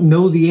question I don't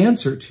know the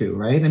answer to,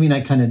 right? I mean,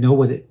 I kind of know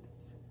what it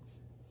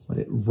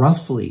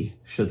roughly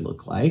should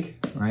look like,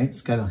 right?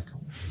 It's got like a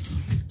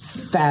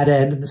fat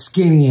end and a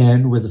skinny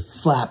end with a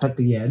flap at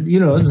the end. You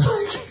know,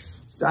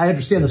 it's like, I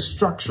understand the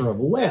structure of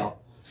a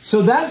whale.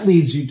 So that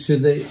leads you to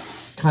the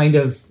kind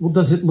of, well,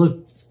 does it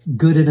look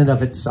good in and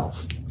of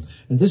itself?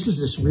 And this is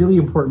this really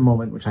important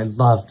moment, which I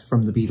loved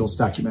from the Beatles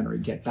documentary,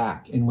 Get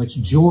Back, in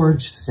which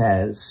George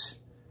says,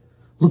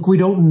 look, we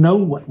don't know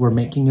what we're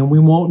making, and we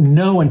won't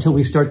know until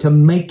we start to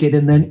make it,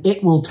 and then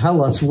it will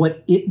tell us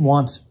what it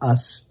wants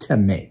us to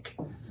make.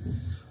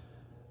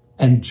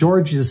 And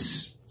George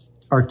is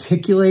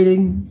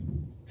articulating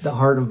the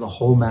heart of the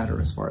whole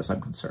matter as far as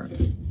I'm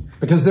concerned.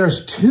 Because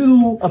there's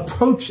two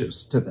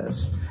approaches to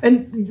this.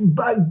 And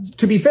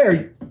to be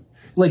fair,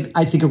 like,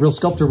 I think a real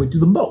sculptor would do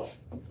them both.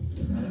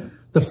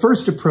 The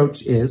first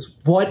approach is,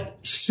 what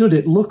should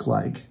it look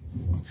like?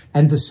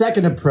 And the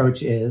second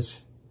approach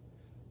is,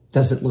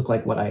 does it look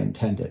like what I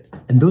intended?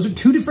 And those are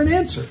two different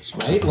answers,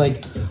 right?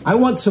 Like, I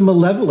want some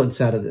malevolence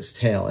out of this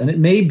tail. And it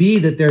may be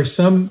that there's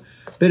some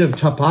bit of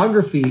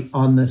topography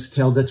on this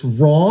tail that's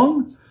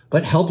wrong,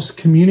 but helps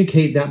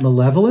communicate that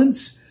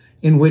malevolence,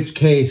 in which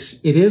case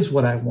it is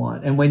what I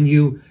want. And when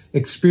you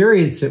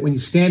experience it, when you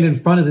stand in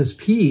front of this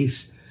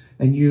piece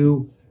and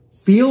you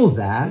feel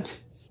that,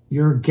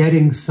 you're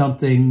getting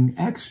something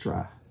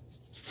extra.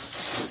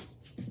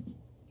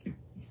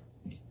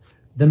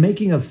 The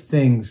making of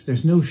things,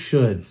 there's no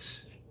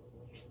shoulds.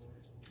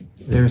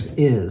 There's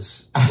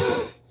is.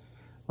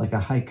 Like a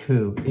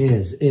haiku.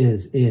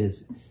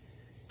 Is.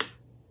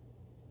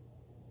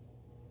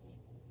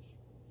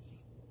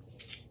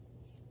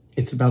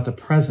 It's about the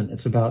present.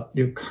 It's about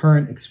your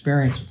current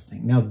experience with the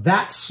thing. Now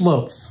that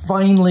slope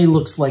finally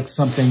looks like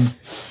something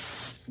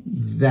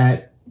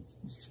that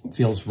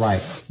feels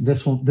right.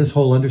 This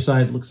whole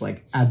underside looks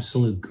like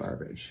absolute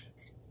garbage.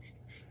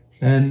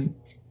 And,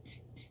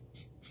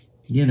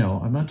 you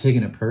know, I'm not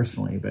taking it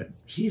personally, but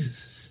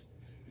Jesus.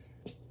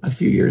 A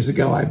few years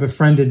ago, I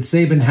befriended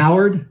Sabin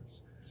Howard,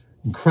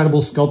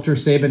 incredible sculptor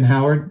Sabin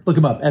Howard. Look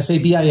him up,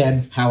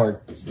 S-A-B-I-N,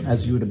 Howard,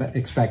 as you would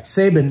expect.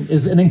 Sabin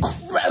is an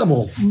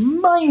incredible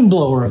mind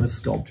blower of a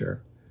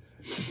sculptor.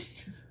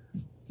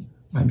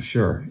 I'm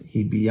sure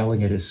he'd be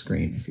yelling at his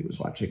screen if he was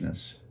watching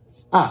this.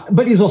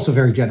 But he's also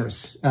very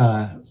generous.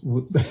 Okay,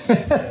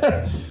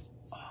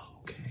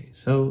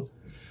 so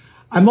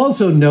I'm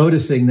also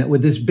noticing that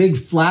with this big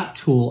flat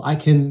tool, I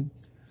can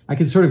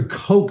sort of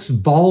coax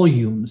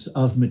volumes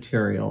of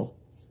material.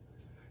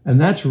 And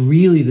that's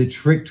really the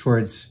trick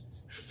towards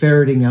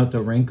ferreting out the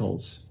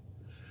wrinkles.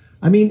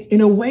 I mean,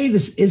 in a way,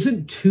 this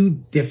isn't too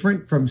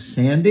different from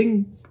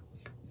sanding.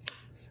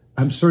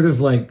 I'm sort of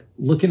like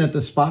looking at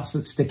the spots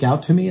that stick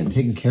out to me and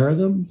taking care of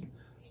them.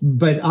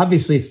 But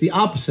obviously, it's the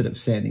opposite of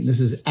sanding. This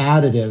is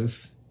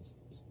additive.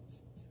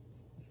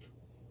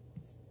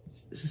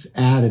 This is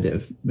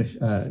additive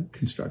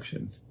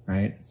construction,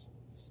 right?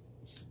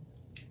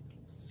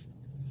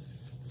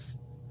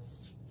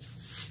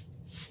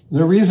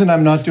 The reason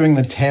I'm not doing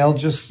the tail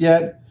just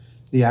yet,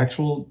 the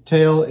actual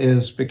tail,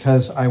 is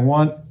because I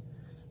want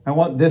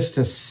this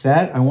to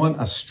set. I want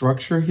a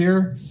structure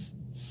here.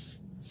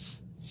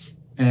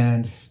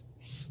 And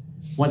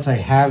once I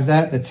have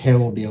that, the tail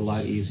will be a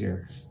lot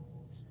easier.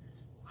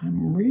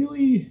 I'm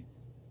really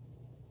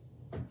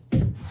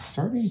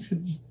starting to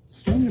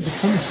become a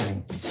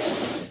thing.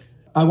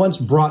 I once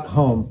brought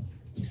home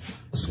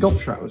a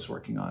sculpture I was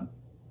working on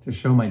to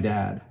show my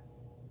dad.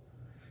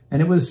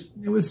 And it was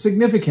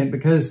significant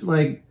because,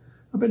 like,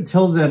 up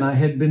until then I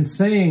had been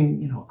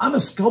saying, you know, I'm a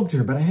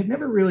sculptor, but I had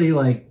never really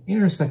like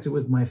intersected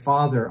with my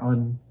father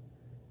on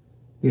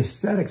the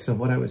aesthetics of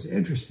what I was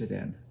interested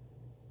in.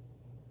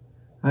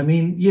 I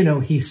mean, you know,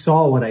 he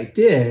saw what I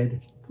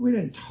did, but we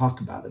didn't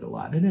talk about it a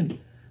lot. I didn't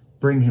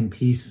bring him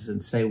pieces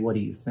and say, what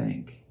do you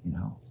think, you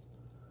know?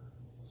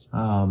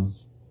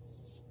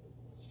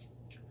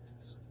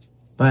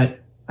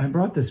 But I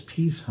brought this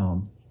piece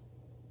home,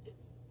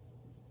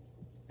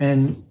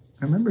 and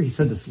I remember he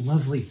said this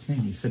lovely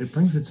thing. He said, it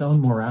brings its own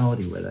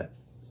morality with it.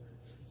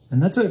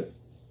 And it's a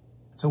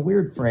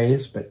weird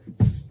phrase, but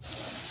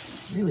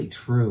really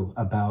true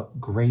about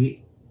great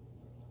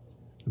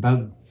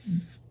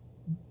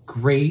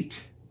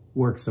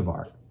works of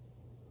art.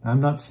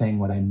 I'm not saying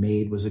what I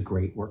made was a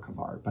great work of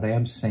art, but I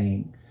am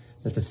saying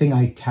that the thing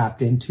I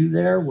tapped into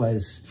there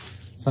was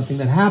something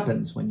that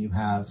happens when you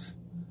have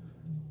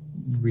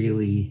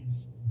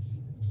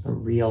a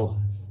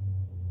real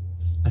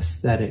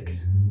aesthetic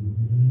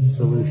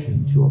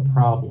solution to a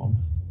problem,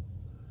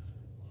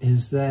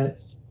 is that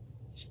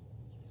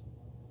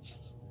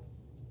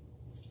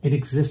it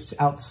exists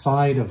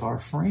outside of our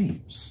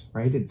frames,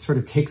 right? It sort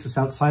of takes us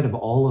outside of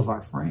all of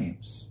our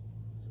frames.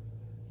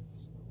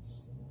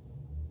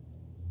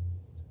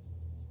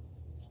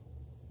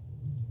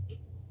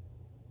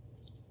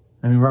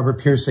 I mean, Robert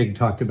Pirsig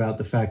talked about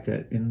the fact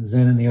that in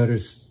Zen and the Art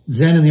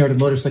of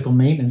Motorcycle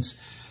Maintenance,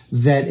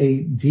 that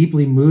a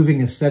deeply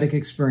moving aesthetic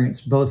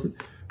experience both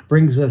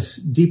brings us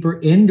deeper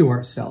into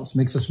ourselves,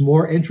 makes us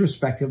more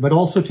introspective, but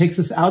also takes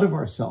us out of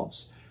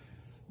ourselves,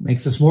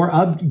 makes us more,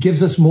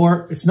 gives us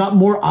more, it's not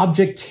more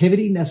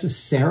objectivity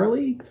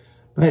necessarily,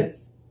 but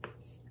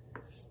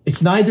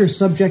it's neither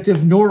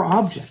subjective nor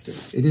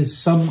objective. It is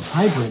some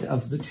hybrid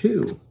of the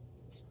two.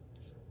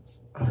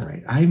 All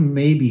right, I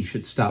maybe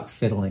should stop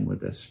fiddling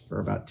with this for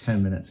about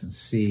 10 minutes and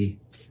see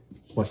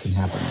what can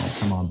happen when I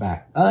come on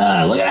back.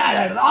 Look at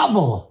that, it's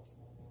awful.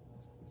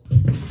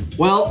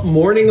 Well,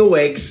 morning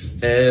awakes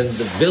and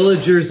the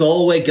villagers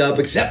all wake up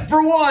except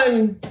for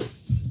one.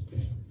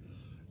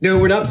 No,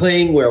 we're not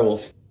playing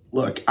werewolf.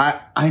 Look,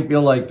 I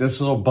feel like this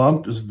little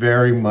bump is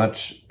very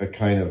much a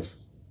kind of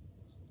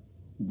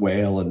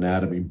whale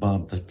anatomy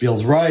bump that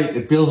feels right.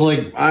 It feels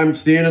like I'm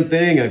seeing a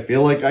thing. I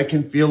feel like I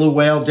can feel a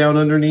whale down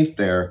underneath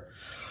there.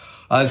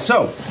 I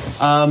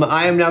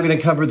am now going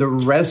to cover the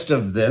rest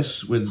of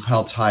this with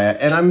Pal Tiya,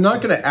 and I'm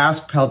not going to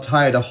ask Pal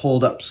Tiya to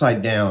hold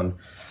upside down.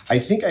 I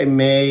think I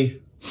may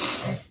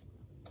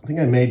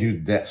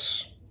do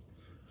this.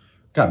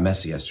 Got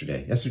messy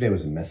yesterday. Yesterday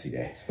was a messy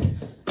day.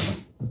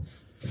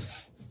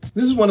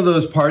 This is one of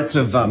those parts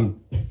of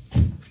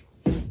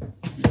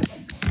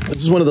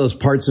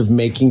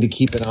making to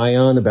keep an eye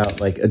on about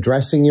like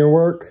addressing your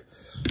work.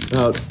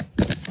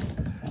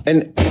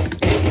 And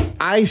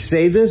I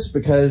say this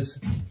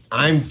because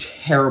I'm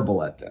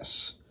terrible at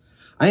this.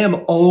 I am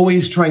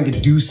always trying to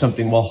do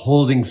something while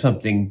holding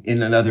something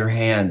in another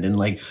hand and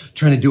like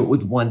trying to do it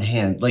with one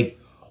hand. Like,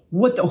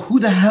 who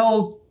the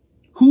hell,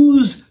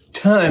 whose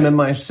time am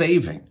I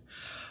saving?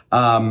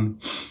 So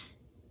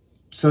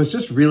it's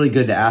just really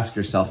good to ask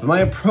yourself, am I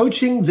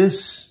approaching the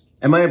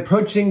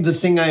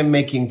thing I'm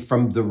making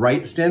from the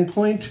right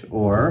standpoint,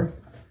 or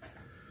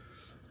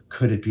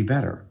could it be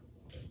better?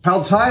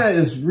 Pal Tiya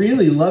is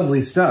really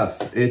lovely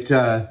stuff. It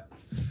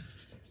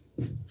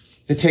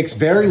takes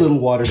very little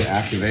water to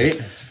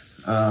activate.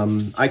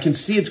 I can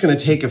see it's going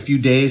to take a few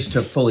days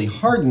to fully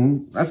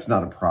harden. That's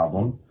not a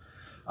problem.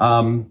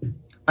 I'm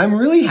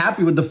really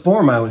happy with the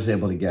form I was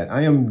able to get.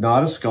 I am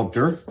not a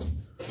sculptor,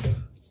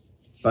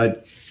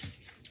 but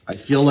I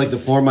feel like the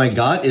form I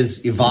got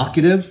is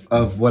evocative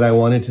of what I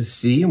wanted to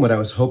see and what I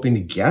was hoping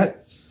to get.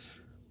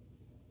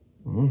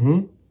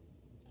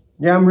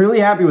 Yeah, I'm really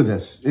happy with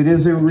this. It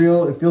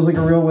feels like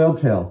a real whale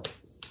tail.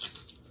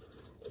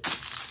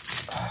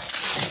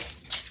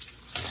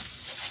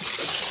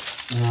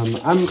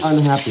 I'm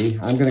unhappy.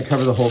 I'm going to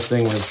cover the whole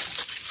thing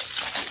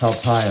with Pal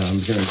Tiya. I'm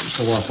going to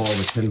pull off all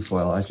the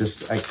tinfoil. I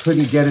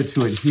couldn't get it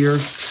to adhere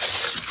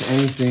to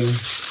anything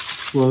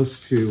close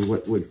to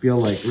what would feel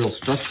like real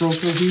structural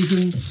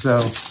cohesion. So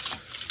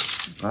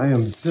I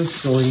am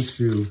just going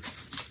to,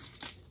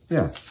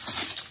 yeah,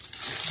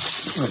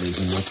 no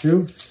reason not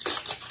to.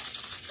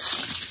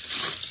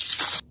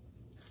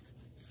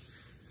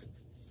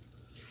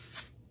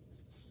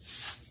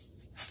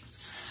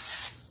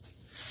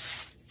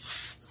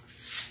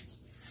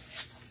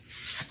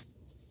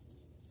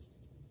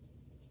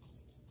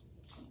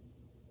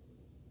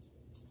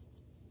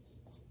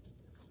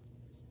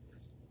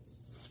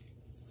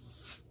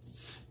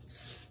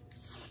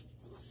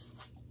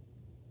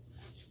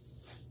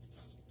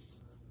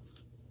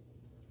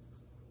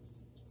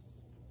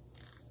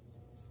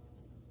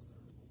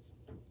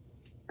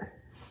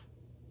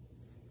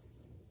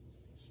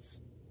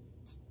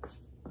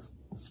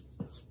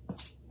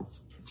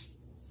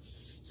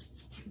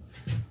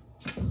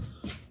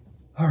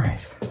 All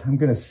right, I'm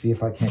gonna see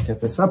if I can't get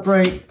this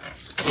upright.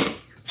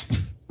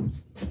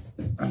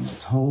 I'm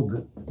told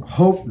that,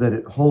 hope that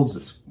it holds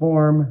its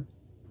form.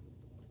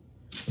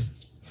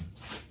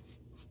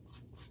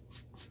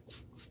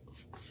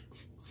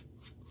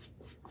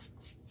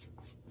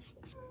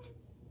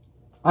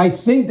 I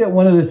think that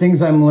one of the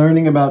things I'm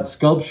learning about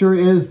sculpture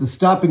is the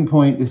stopping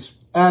point is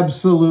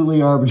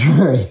absolutely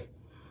arbitrary.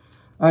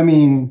 I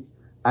mean,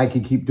 I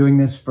could keep doing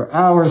this for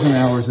hours and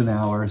hours and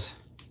hours.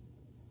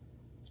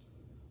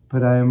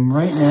 But I am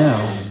right now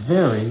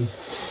very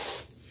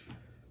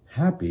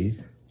happy.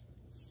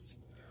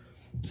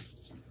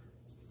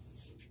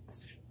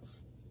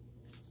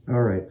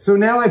 All right, so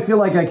now I feel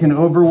like I can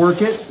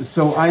overwork it.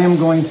 So I am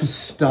going to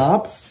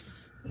stop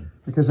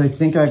because I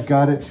think I've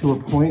got it to a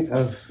point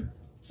of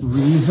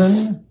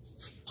reason.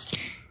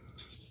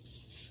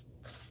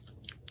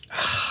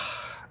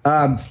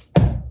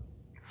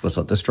 Let's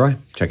let this dry.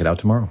 Check it out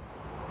tomorrow.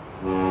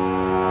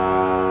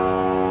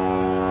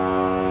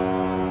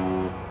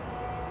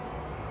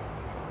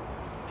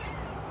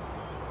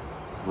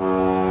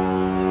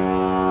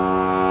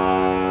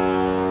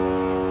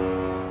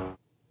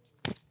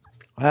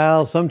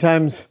 Well,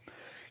 sometimes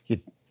you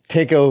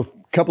take a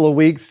couple of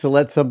weeks to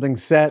let something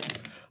set.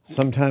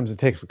 Sometimes it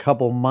takes a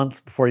couple months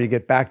before you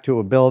get back to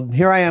a build.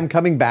 Here I am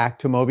coming back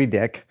to Moby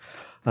Dick.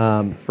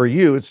 For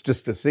you, it's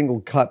just a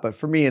single cut, but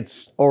for me,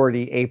 it's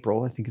already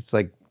April. I think it's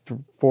like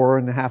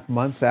 4.5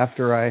 months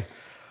after I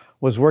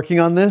was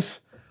working on this.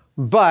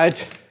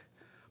 But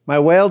my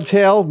whale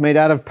tail made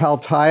out of Pal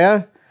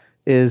Tiya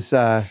is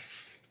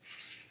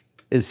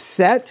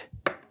set.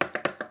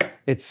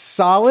 It's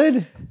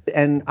solid,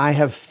 and I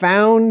have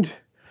found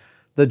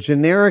the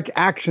generic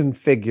action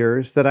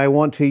figures that I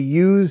want to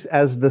use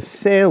as the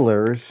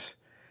sailors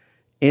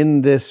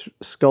in this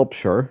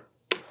sculpture.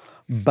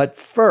 But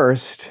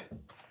first,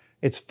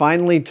 it's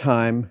finally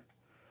time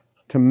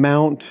to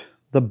mount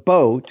the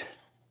boat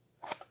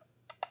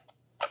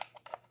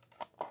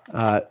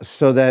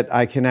so that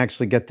I can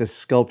actually get this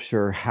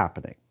sculpture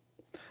happening.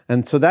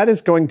 And so that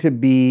is going to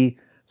be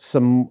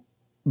some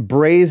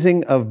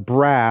brazing of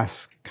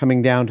brass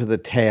coming down to the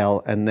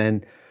tail and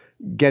then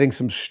getting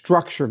some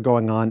structure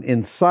going on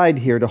inside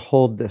here to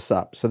hold this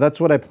up. So that's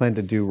what I plan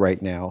to do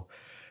right now,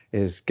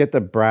 is get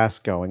the brass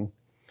going.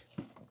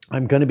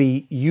 I'm going to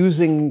be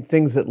using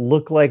things that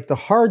look like the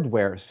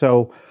hardware.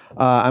 So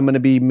I'm going to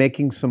be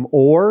making some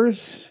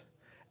oars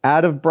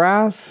out of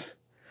brass.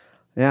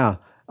 Yeah.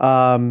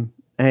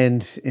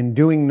 And in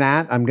doing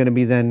that, I'm going to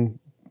be then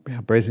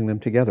brazing them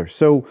together.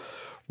 So,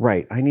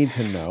 right, I need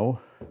to know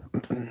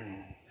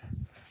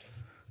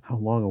how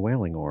long a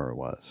whaling oar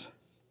was.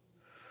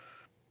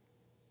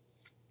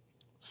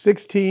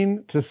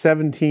 16 to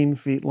 17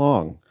 feet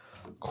long.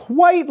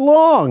 Quite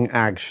long,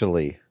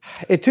 actually.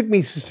 It took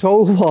me so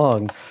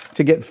long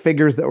to get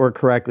figures that were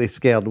correctly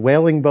scaled.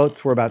 Whaling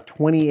boats were about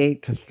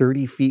 28 to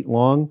 30 feet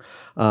long.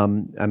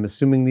 I'm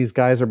assuming these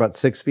guys are about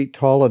 6 feet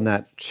tall, and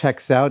that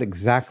checks out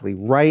exactly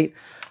right.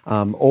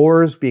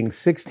 Oars being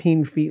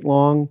 16 feet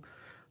long.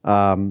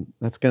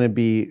 That's going to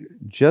be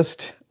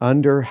just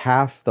under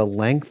half the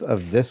length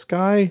of this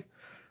guy,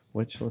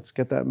 which let's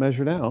get that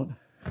measured out.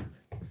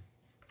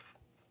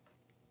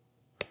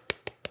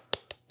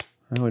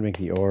 I would make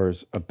the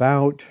oars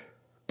about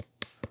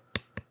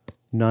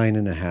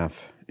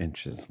 9.5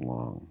 inches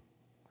long.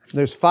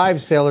 There's 5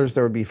 sailors.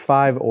 There would be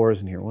 5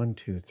 oars in here. 1,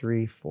 2,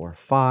 3, 4,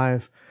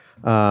 5.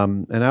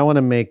 And I want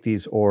to make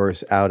these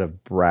oars out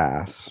of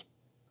brass.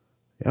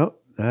 Yep,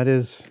 that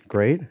is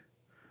great.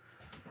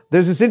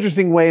 There's this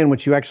interesting way in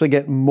which you actually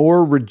get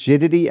more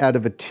rigidity out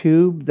of a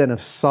tube than a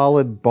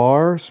solid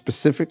bar,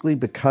 specifically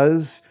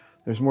because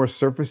there's more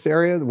surface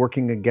area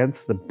working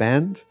against the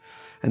bend.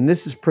 And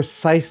this is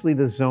precisely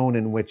the zone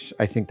in which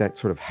I think that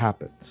sort of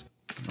happens.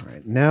 All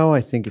right, now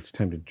I think it's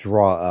time to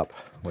draw up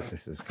what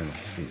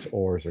these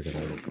oars are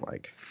gonna look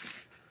like.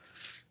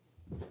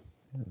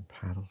 And the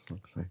paddles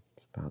looks like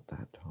it's about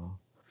that tall.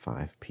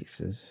 5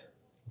 pieces,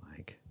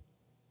 like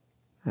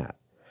that.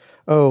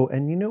 Oh,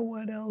 and you know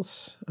what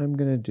else I'm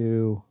gonna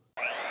do?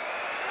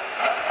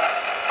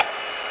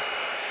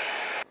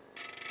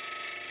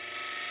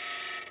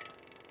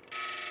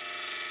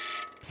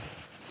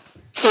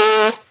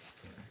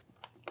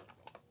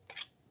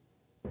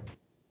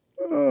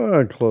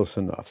 Close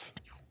enough.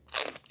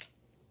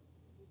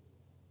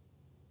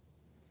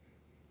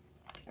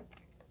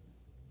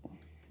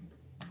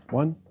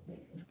 One,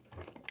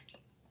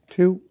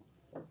 2,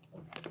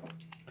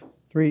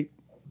 3,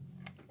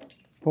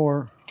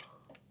 4,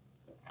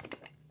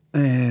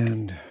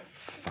 and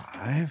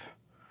 5.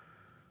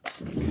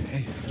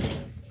 Okay.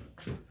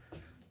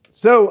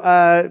 So,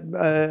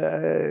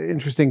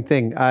 interesting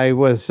thing. I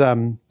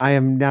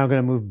am now going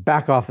to move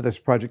back off of this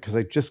project because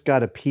I just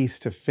got a piece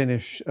to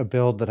finish a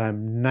build that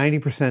I'm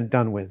 90%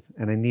 done with,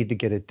 and I need to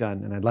get it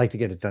done, and I'd like to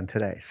get it done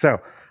today. So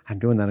I'm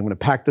doing that. I'm going to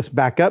pack this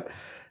back up,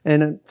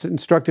 and it's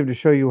instructive to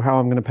show you how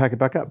I'm going to pack it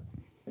back up.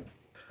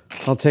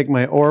 I'll take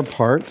my oar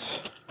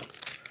parts.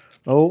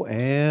 Oh,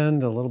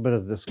 and a little bit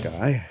of this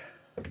guy.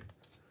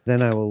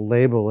 Then I will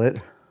label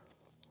it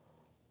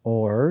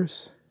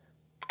oars.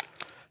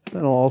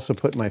 Then I'll also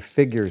put my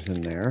figures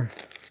in there.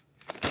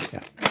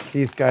 Yeah,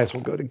 these guys will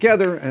go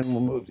together and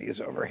we'll move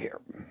these over here.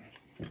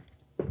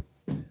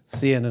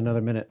 See you in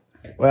another minute.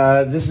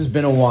 This has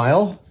been a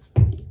while.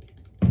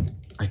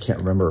 I can't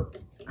remember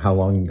how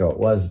long ago it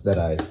was that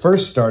I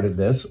first started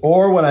this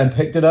or when I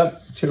picked it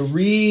up to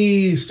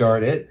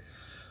restart it,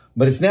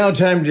 but it's now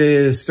time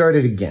to start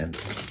it again.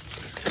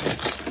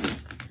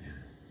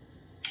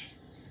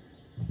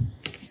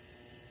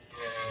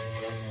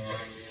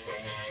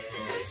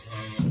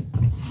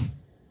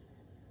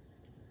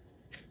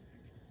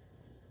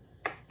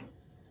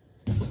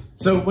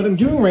 So what I'm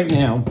doing right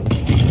now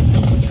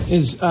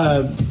is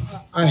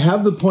I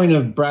have the point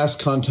of brass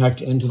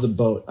contact into the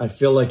boat. I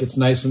feel like it's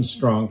nice and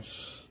strong.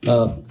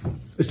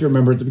 If you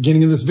remember at the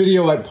beginning of this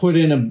video, I put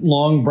in a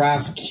long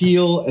brass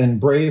keel and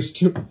brazed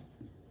to,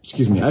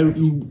 excuse me, I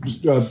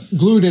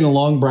glued in a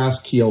long brass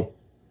keel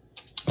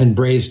and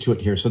brazed to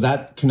it here. So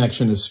that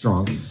connection is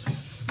strong.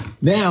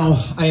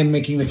 Now I am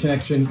making the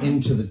connection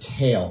into the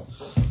tail.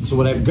 So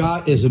what I've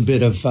got is a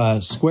bit of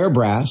square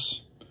brass.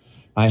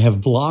 I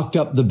have blocked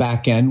up the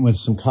back end with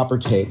some copper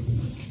tape,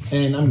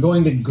 and I'm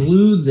going to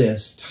glue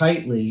this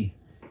tightly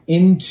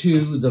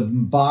into the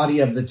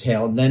body of the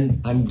tail. And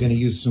then I'm going to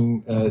use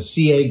some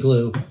CA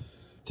glue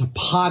to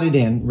pot it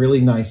in really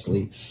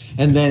nicely.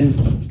 And then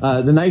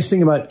the nice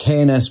thing about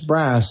K&S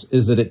brass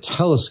is that it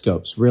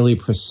telescopes really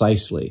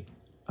precisely.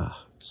 Come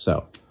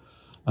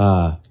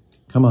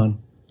on,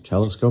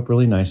 telescope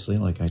really nicely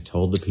like I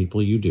told the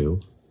people you do.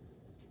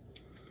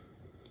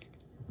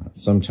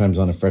 Sometimes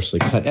on a freshly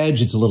cut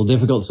edge, it's a little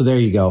difficult. So there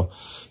you go.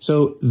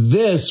 So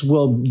this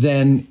will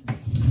then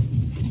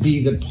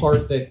be the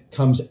part that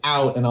comes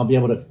out and I'll be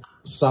able to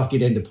suck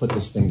it in to put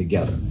this thing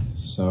together.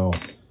 So,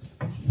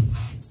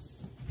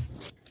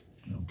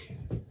 okay.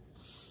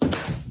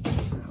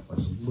 That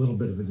was a little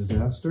bit of a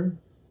disaster.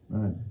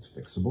 It's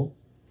fixable.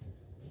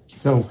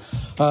 So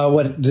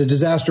what the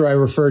disaster I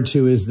referred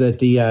to is that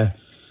the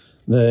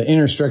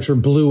inner structure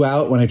blew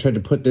out when I tried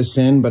to put this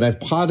in, but I've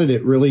potted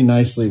it really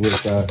nicely with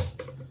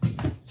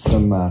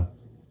some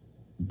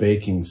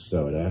baking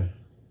soda,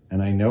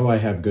 and I know I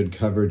have good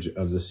coverage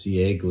of the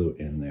CA glue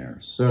in there.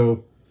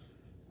 So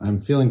I'm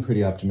feeling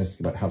pretty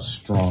optimistic about how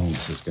strong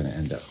this is going to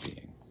end up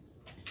being.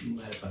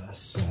 Let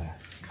us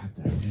cut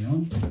that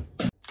down.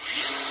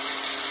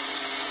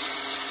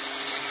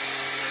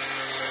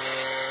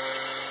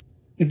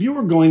 If you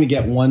were going to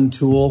get one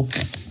tool,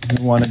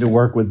 you wanted to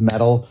work with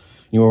metal,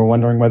 you were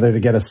wondering whether to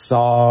get a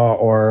saw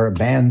or a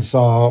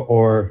bandsaw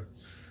or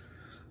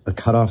a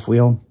cutoff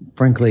wheel,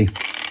 frankly,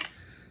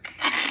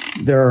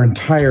 there are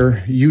entire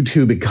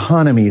YouTube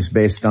economies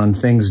based on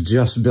things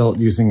just built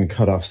using a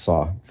cutoff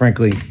saw.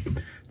 Frankly,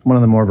 it's one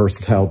of the more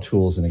versatile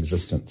tools in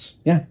existence.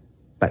 Yeah,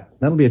 but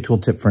that'll be a tool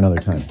tip for another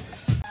time.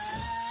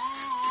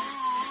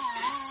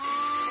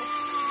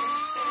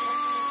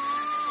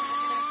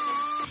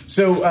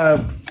 So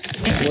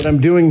what I'm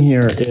doing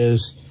here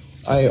is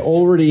I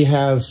already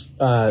have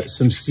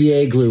some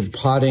CA glue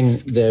potting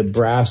the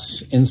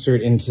brass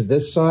insert into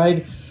this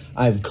side.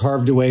 I've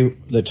carved away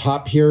the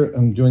top here.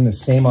 I'm doing the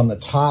same on the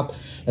top,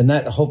 and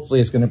that hopefully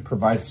is going to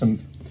provide some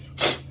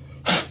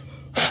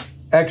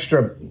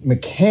extra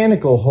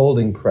mechanical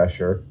holding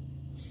pressure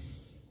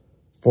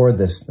for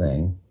this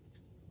thing.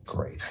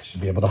 Great, I should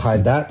be able to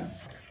hide that.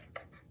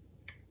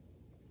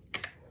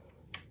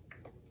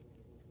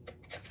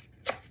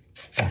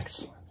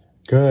 Excellent,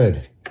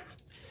 good.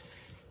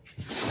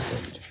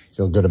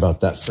 Feel good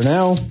about that for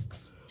now.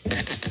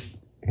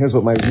 here's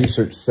what my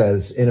research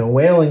says. In a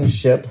whaling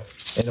ship,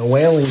 in a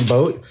whaling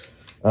boat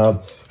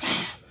of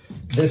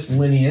this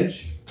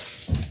lineage,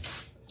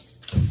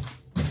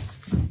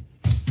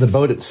 the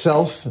boat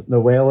itself,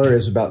 the whaler,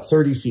 is about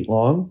 30 feet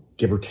long,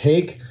 give or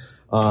take.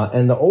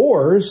 And the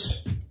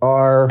oars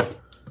are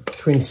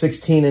between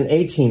 16 and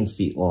 18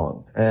 feet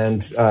long.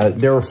 And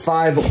there are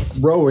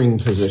 5 rowing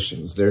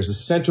positions. There's a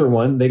center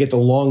one. They get the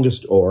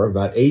longest oar,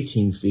 about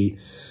 18 feet.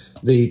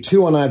 The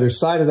 2 on either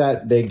side of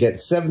that, they get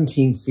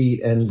 17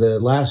 feet, and the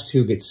last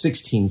 2 get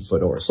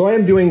 16-foot oars. So I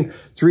am doing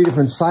 3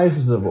 different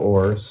sizes of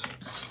oars.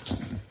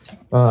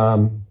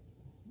 But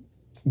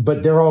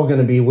they're all going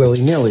to be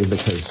willy-nilly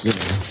because, you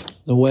know,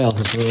 the whale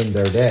has ruined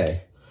their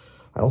day.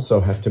 I also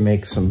have to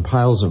make some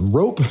piles of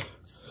rope.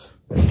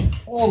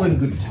 All in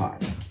good time.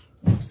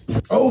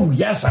 Oh,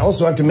 yes, I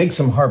also have to make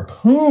some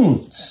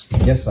harpoons.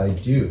 Yes, I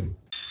do.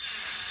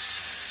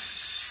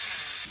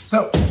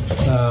 So,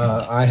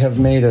 I have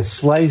made a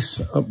slice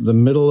up the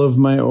middle of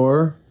my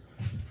oar.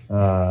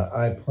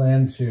 I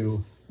plan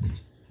to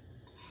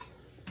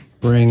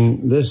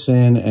bring this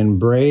in and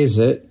braze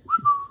it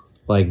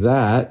like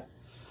that,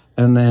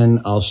 and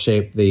then I'll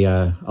shape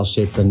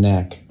the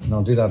neck, and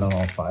I'll do that on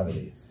all 5 of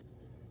these.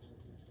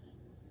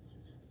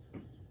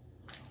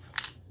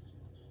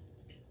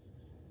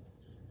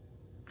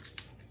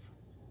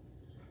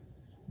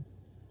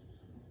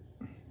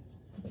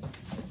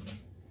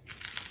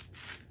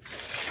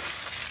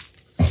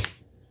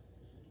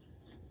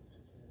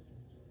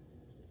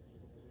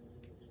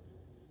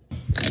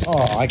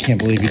 Oh, I can't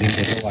believe you didn't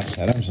get to watch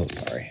that. I'm so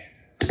sorry.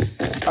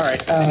 All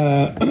right.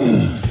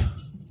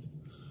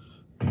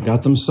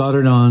 Got them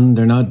soldered on.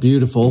 They're not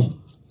beautiful.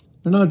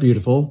 They're not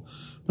beautiful.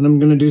 But I'm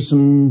going to do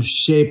some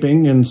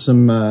shaping and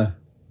some... and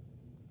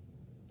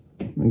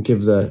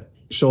give the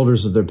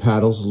shoulders of their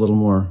paddles a little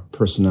more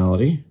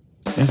personality.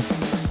 Yeah.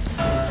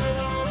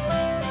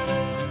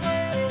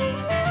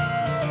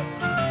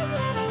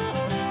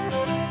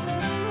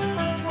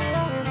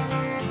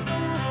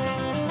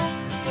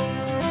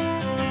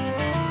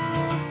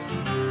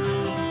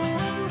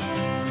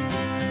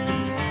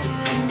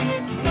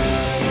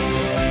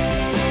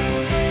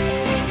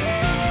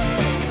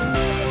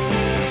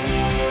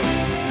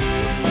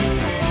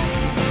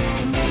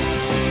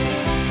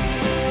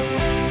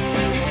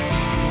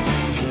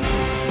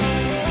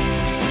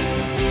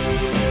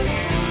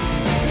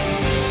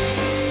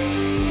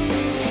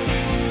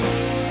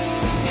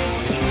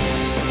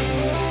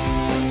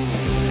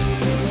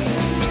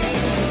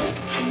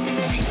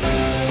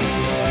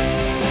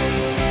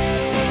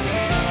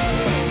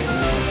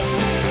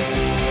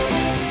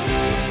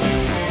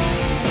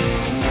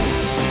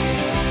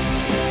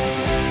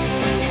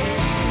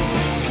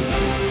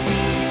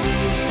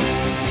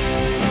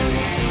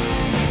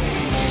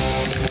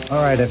 All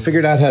right, I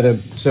figured out how to,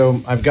 so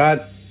I've got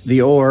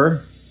the oar.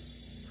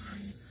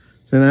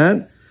 See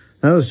that?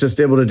 I was just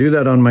able to do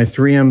that on my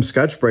 3M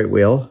Scotch-Brite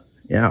wheel.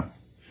 Yeah.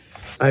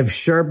 I've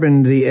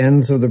sharpened the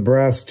ends of the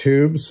brass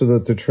tubes so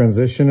that the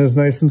transition is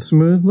nice and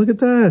smooth. Look at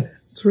that.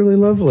 It's really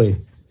lovely.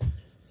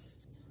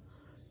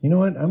 You know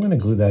what? I'm going to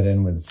glue that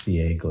in with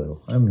CA glue.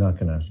 I'm not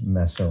going to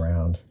mess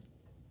around.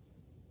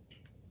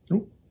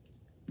 Ooh.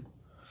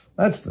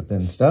 That's the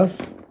thin stuff.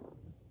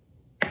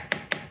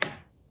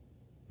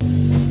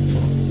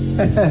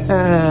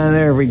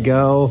 There we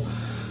go.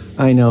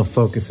 I know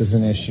focus is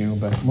an issue,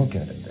 but we'll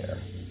get it there.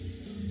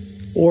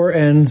 Oar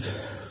ends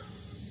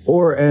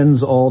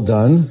all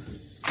done.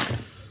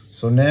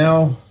 So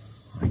now,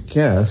 I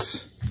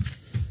guess,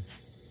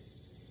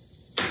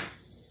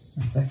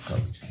 where's that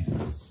garbage can?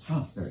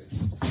 Oh, there it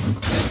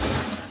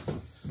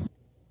is.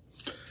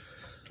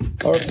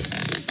 All right,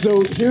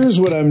 so here's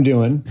what I'm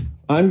doing.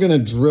 I'm going to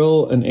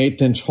drill an 1/8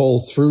 inch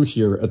hole through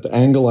here at the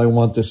angle I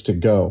want this to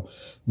go.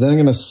 Then I'm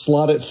going to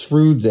slot it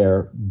through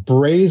there,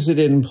 braze it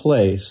in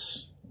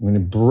place. I'm going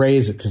to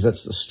braze it because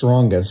that's the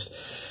strongest.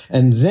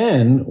 And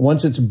then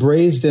once it's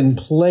brazed in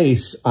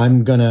place,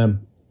 I'm going to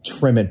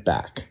trim it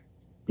back.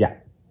 Yeah.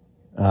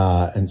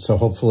 And so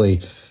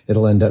hopefully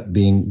it'll end up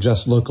being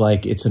just look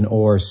like it's an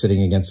oar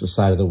sitting against the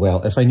side of the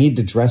whale. If I need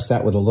to dress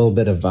that with a little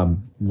bit of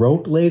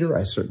rope later,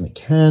 I certainly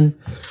can.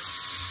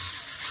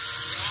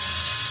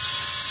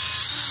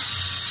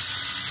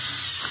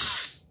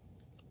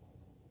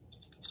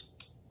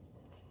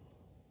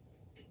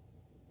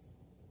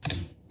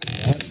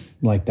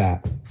 Like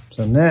that.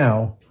 So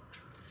now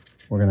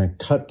we're going to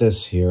cut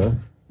this here.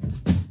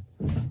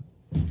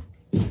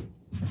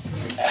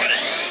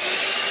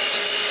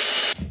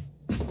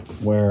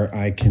 Where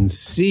I can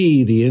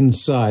see the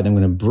inside. I'm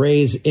going to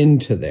braze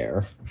into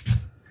there.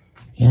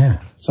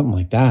 Yeah, something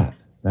like that.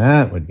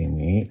 That would be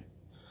neat.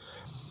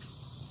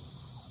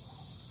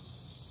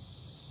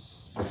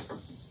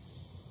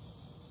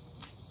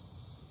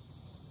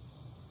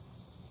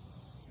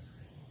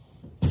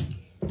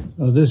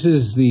 Oh, this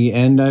is the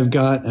end I've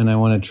got, and I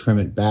want to trim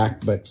it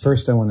back. But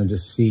first I want to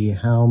just see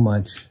how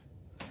much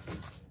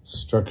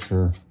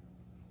structure,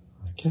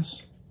 I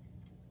guess.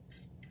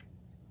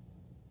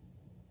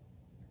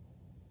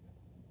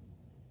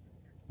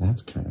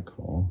 That's kind of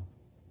cool.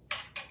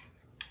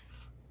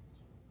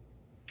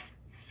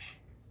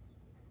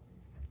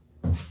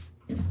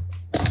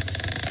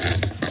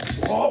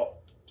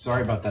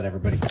 Sorry about that,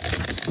 everybody.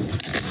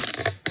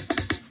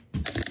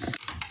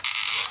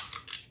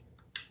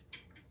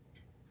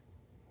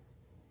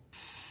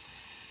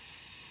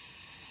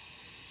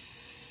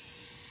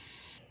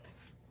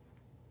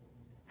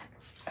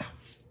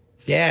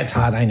 Yeah, it's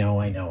hot. I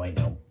know.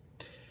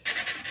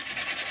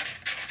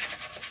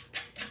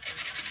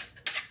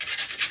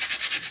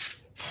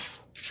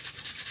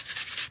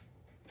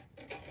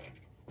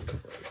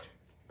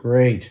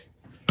 Great.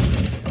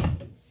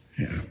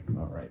 Yeah.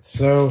 All right.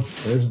 So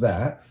there's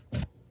that.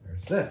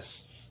 There's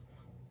this.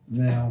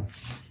 Now,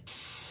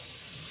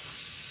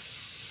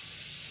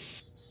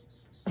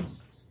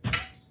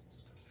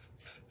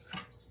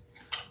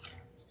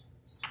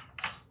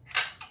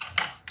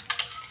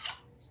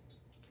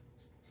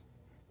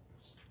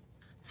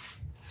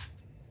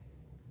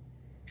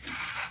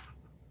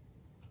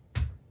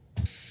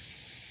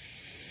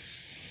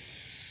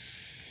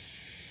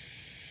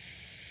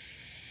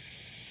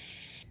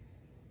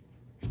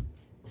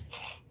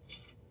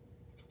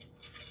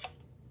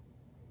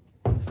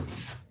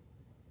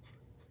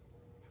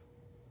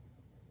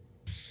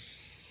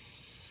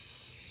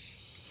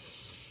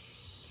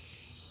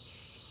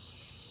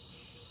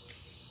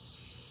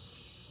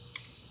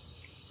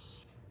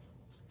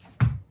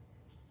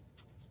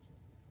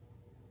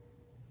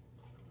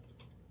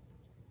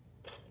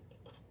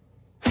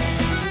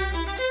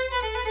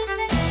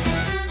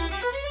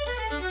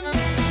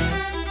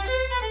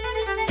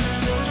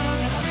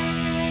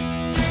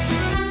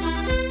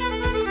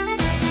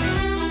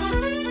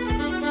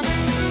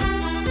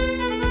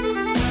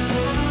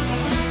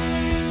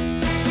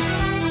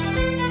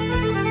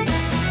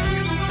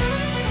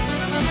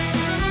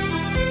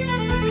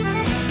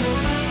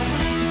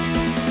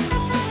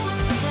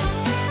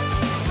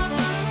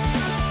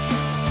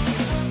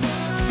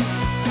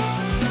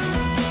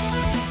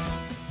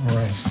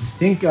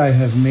 I think I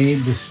have made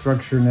the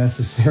structure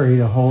necessary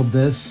to hold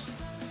this.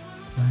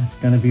 It's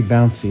going to be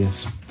bouncy.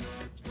 It's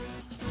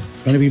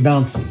going to be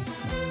bouncy.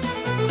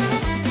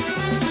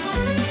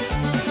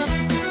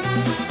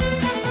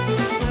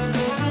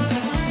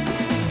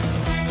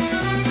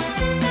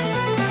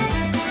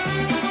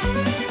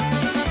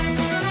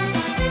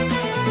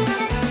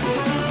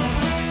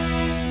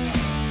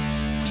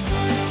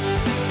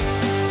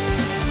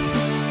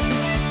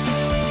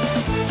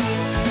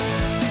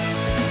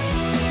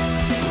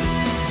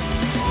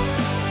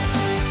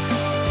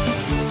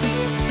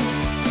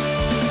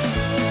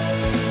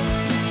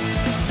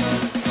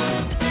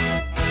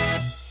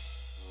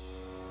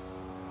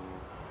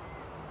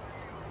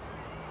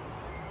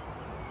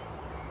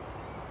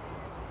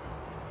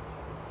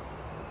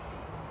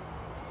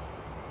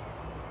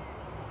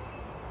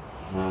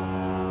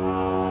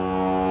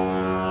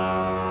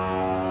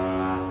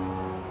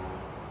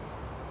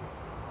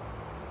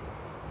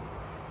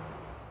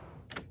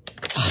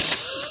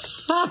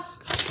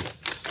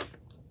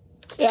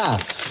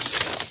 Yeah.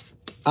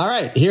 All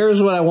right.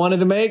 Here's what I wanted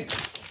to make.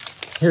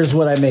 Here's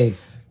what I made.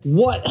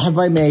 What have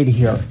I made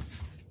here?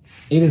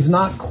 It is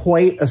not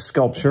quite a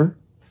sculpture.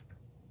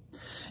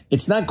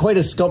 It's not quite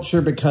a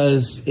sculpture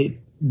because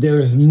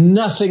there's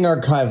nothing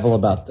archival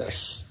about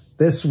this.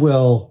 This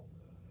will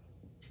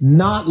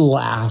not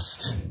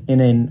last in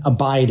an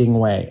abiding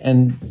way.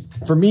 And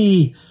for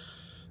me,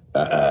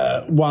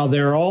 while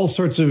there are all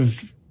sorts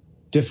of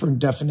different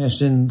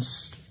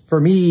definitions, for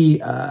me,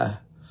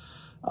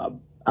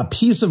 a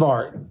piece of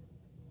art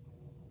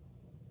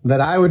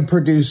that I would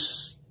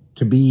produce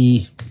to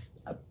be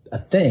a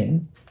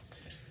thing,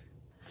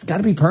 it's got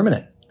to be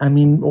permanent. I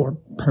mean, or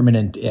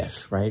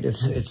permanent-ish, right?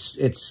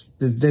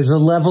 There's a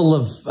level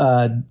of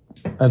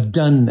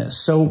doneness.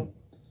 So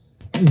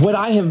what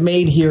I have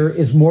made here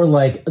is more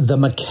like the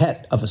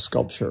maquette of a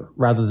sculpture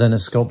rather than a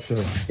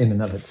sculpture in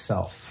and of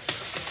itself.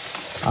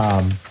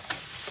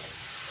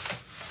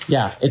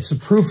 Yeah, it's a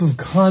proof of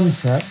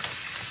concept.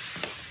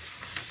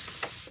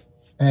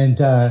 And,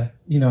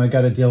 you know, I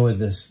got to deal with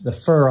this, the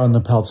fur on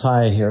the Pal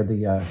Tiya here,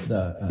 the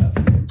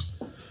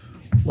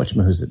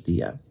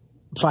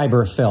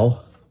fiber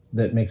fill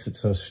that makes it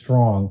so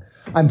strong.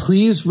 I'm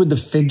pleased with the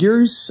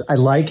figures. I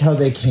like how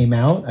they came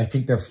out. I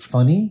think they're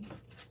funny.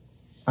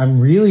 I'm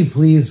really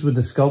pleased with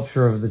the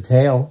sculpture of the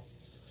tail.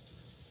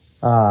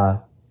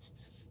 I'm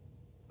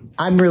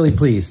really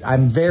pleased.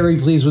 I'm very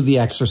pleased with the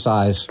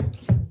exercise.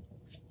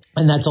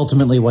 And that's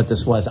ultimately what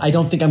this was. I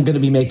don't think I'm going to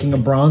be making a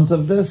bronze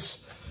of this.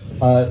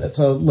 It's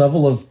a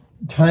level of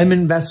time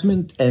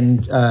investment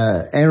and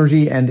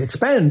energy and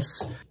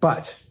expense.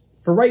 But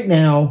for right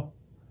now,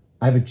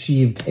 I've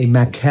achieved a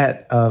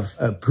maquette of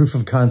a proof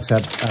of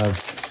concept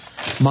of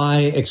my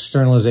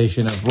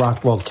externalization of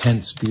Rockwell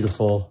Kent's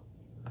beautiful,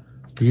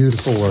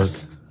 beautiful work.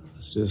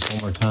 Let's do this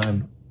one more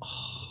time.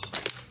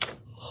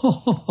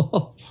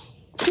 Oh.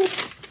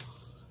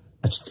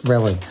 That's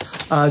thrilling.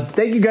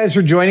 Thank you guys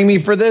for joining me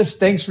for this.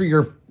 Thanks for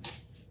your...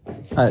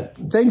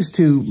 thanks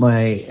to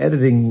my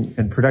editing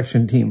and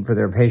production team for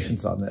their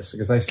patience on this,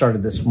 because I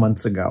started this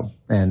months ago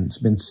and it's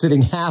been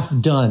sitting half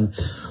done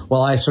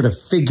while I sort of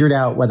figured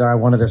out whether I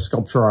wanted a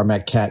sculpture or a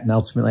maquette. And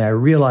ultimately I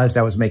realized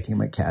I was making a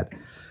maquette.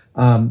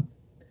 And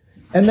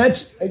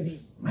that's,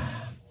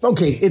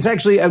 okay, it's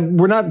actually,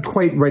 we're not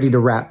quite ready to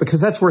wrap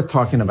because that's worth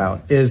talking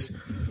about, is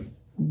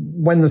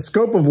when the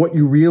scope of what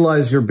you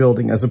realize you're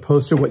building as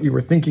opposed to what you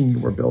were thinking you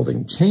were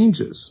building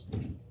changes.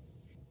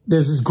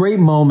 There's this great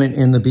moment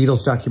in the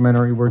Beatles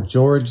documentary where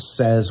George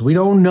says, we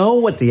don't know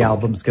what the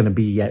album's going to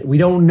be yet. We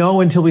don't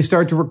know until we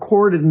start to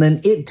record it, and then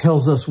it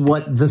tells us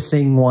what the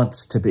thing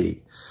wants to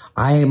be.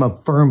 I am a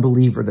firm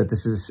believer that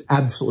this is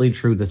absolutely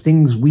true. The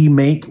things we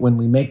make, when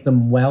we make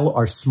them well,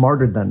 are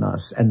smarter than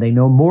us, and they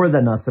know more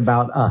than us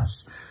about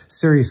us.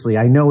 Seriously,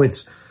 I know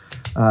it's,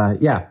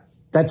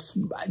 that's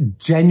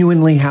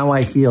genuinely how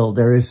I feel.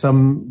 There is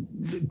some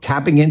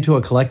tapping into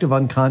a collective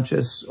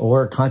unconscious,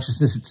 or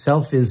consciousness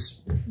itself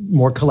is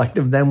more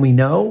collective than we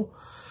know.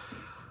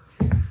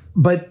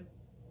 But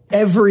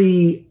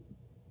everything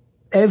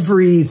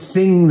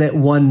that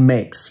one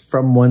makes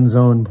from one's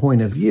own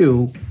point of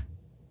view,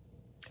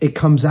 it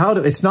comes out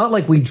of, it's not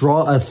like we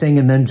draw a thing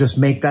and then just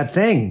make that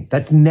thing.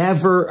 That's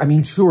never, I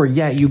mean, sure,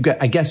 yeah,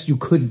 I guess you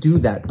could do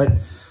that. But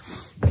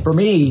for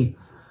me,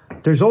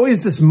 there's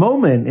always this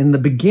moment in the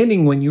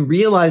beginning when you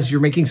realize you're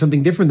making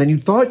something different than you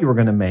thought you were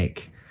going to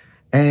make.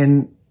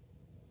 And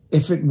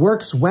if it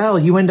works well,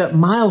 you end up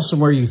miles from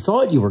where you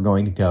thought you were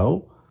going to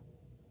go.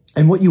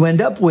 And what you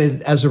end up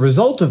with as a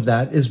result of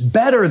that is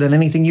better than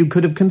anything you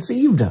could have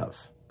conceived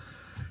of.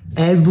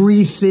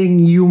 Everything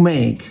you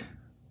make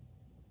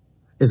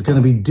is going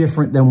to be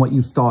different than what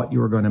you thought you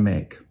were going to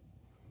make.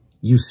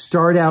 You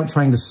start out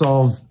trying to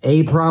solve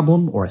a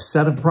problem or a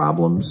set of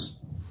problems.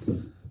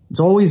 It's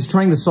always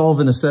trying to solve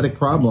an aesthetic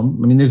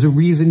problem. I mean, there's a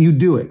reason you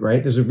do it,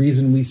 right? There's a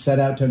reason we set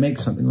out to make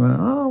something. We're like,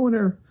 oh, I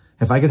wonder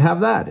if I could have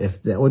that,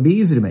 if that would be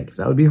easy to make, if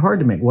that would be hard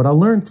to make, what I'll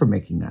learn from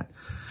making that.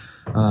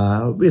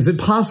 Is it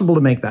possible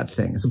to make that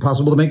thing? Is it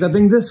possible to make that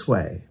thing this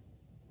way?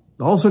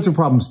 All sorts of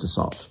problems to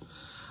solve.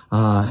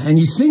 And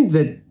you think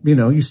that,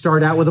 you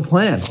start out with a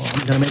plan. Oh,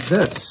 I'm going to make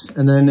this.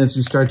 And then as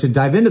you start to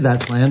dive into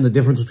that plan, the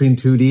difference between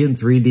 2D and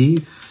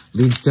 3D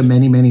leads to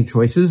many, many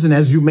choices. And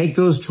as you make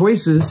those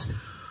choices,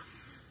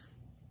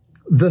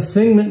 the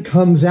thing that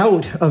comes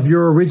out of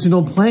your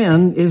original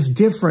plan is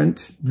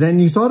different than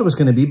you thought it was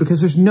going to be,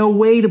 because there's no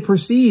way to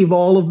perceive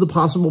all of the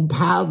possible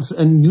paths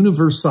and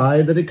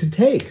universi that it could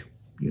take.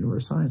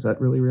 Universi, is that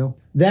really real?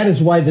 That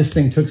is why this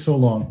thing took so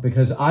long,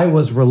 because I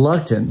was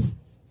reluctant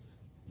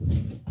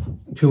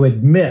to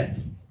admit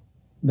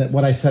that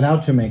what I set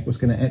out to make was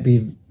going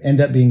to end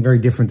up being very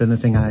different than the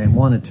thing I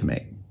wanted to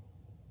make.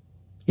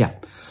 Yeah.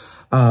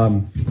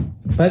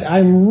 But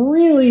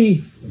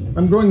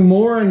I'm growing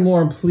more and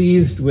more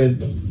pleased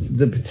with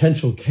the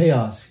potential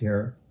chaos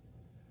here,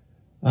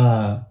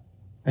 and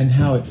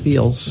how it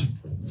feels.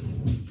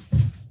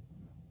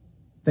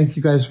 Thank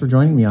you guys for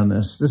joining me on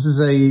this.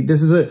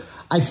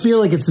 I feel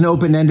like it's an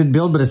open-ended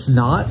build, but it's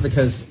not,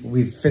 because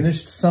we've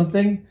finished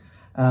something,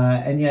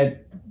 and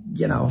yet,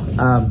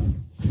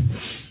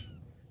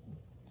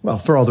 well,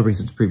 for all the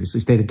reasons previously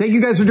stated. Thank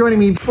you guys for joining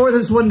me for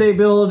this one-day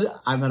build.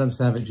 I'm Adam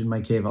Savage in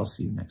my cave. I'll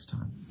see you next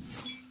time.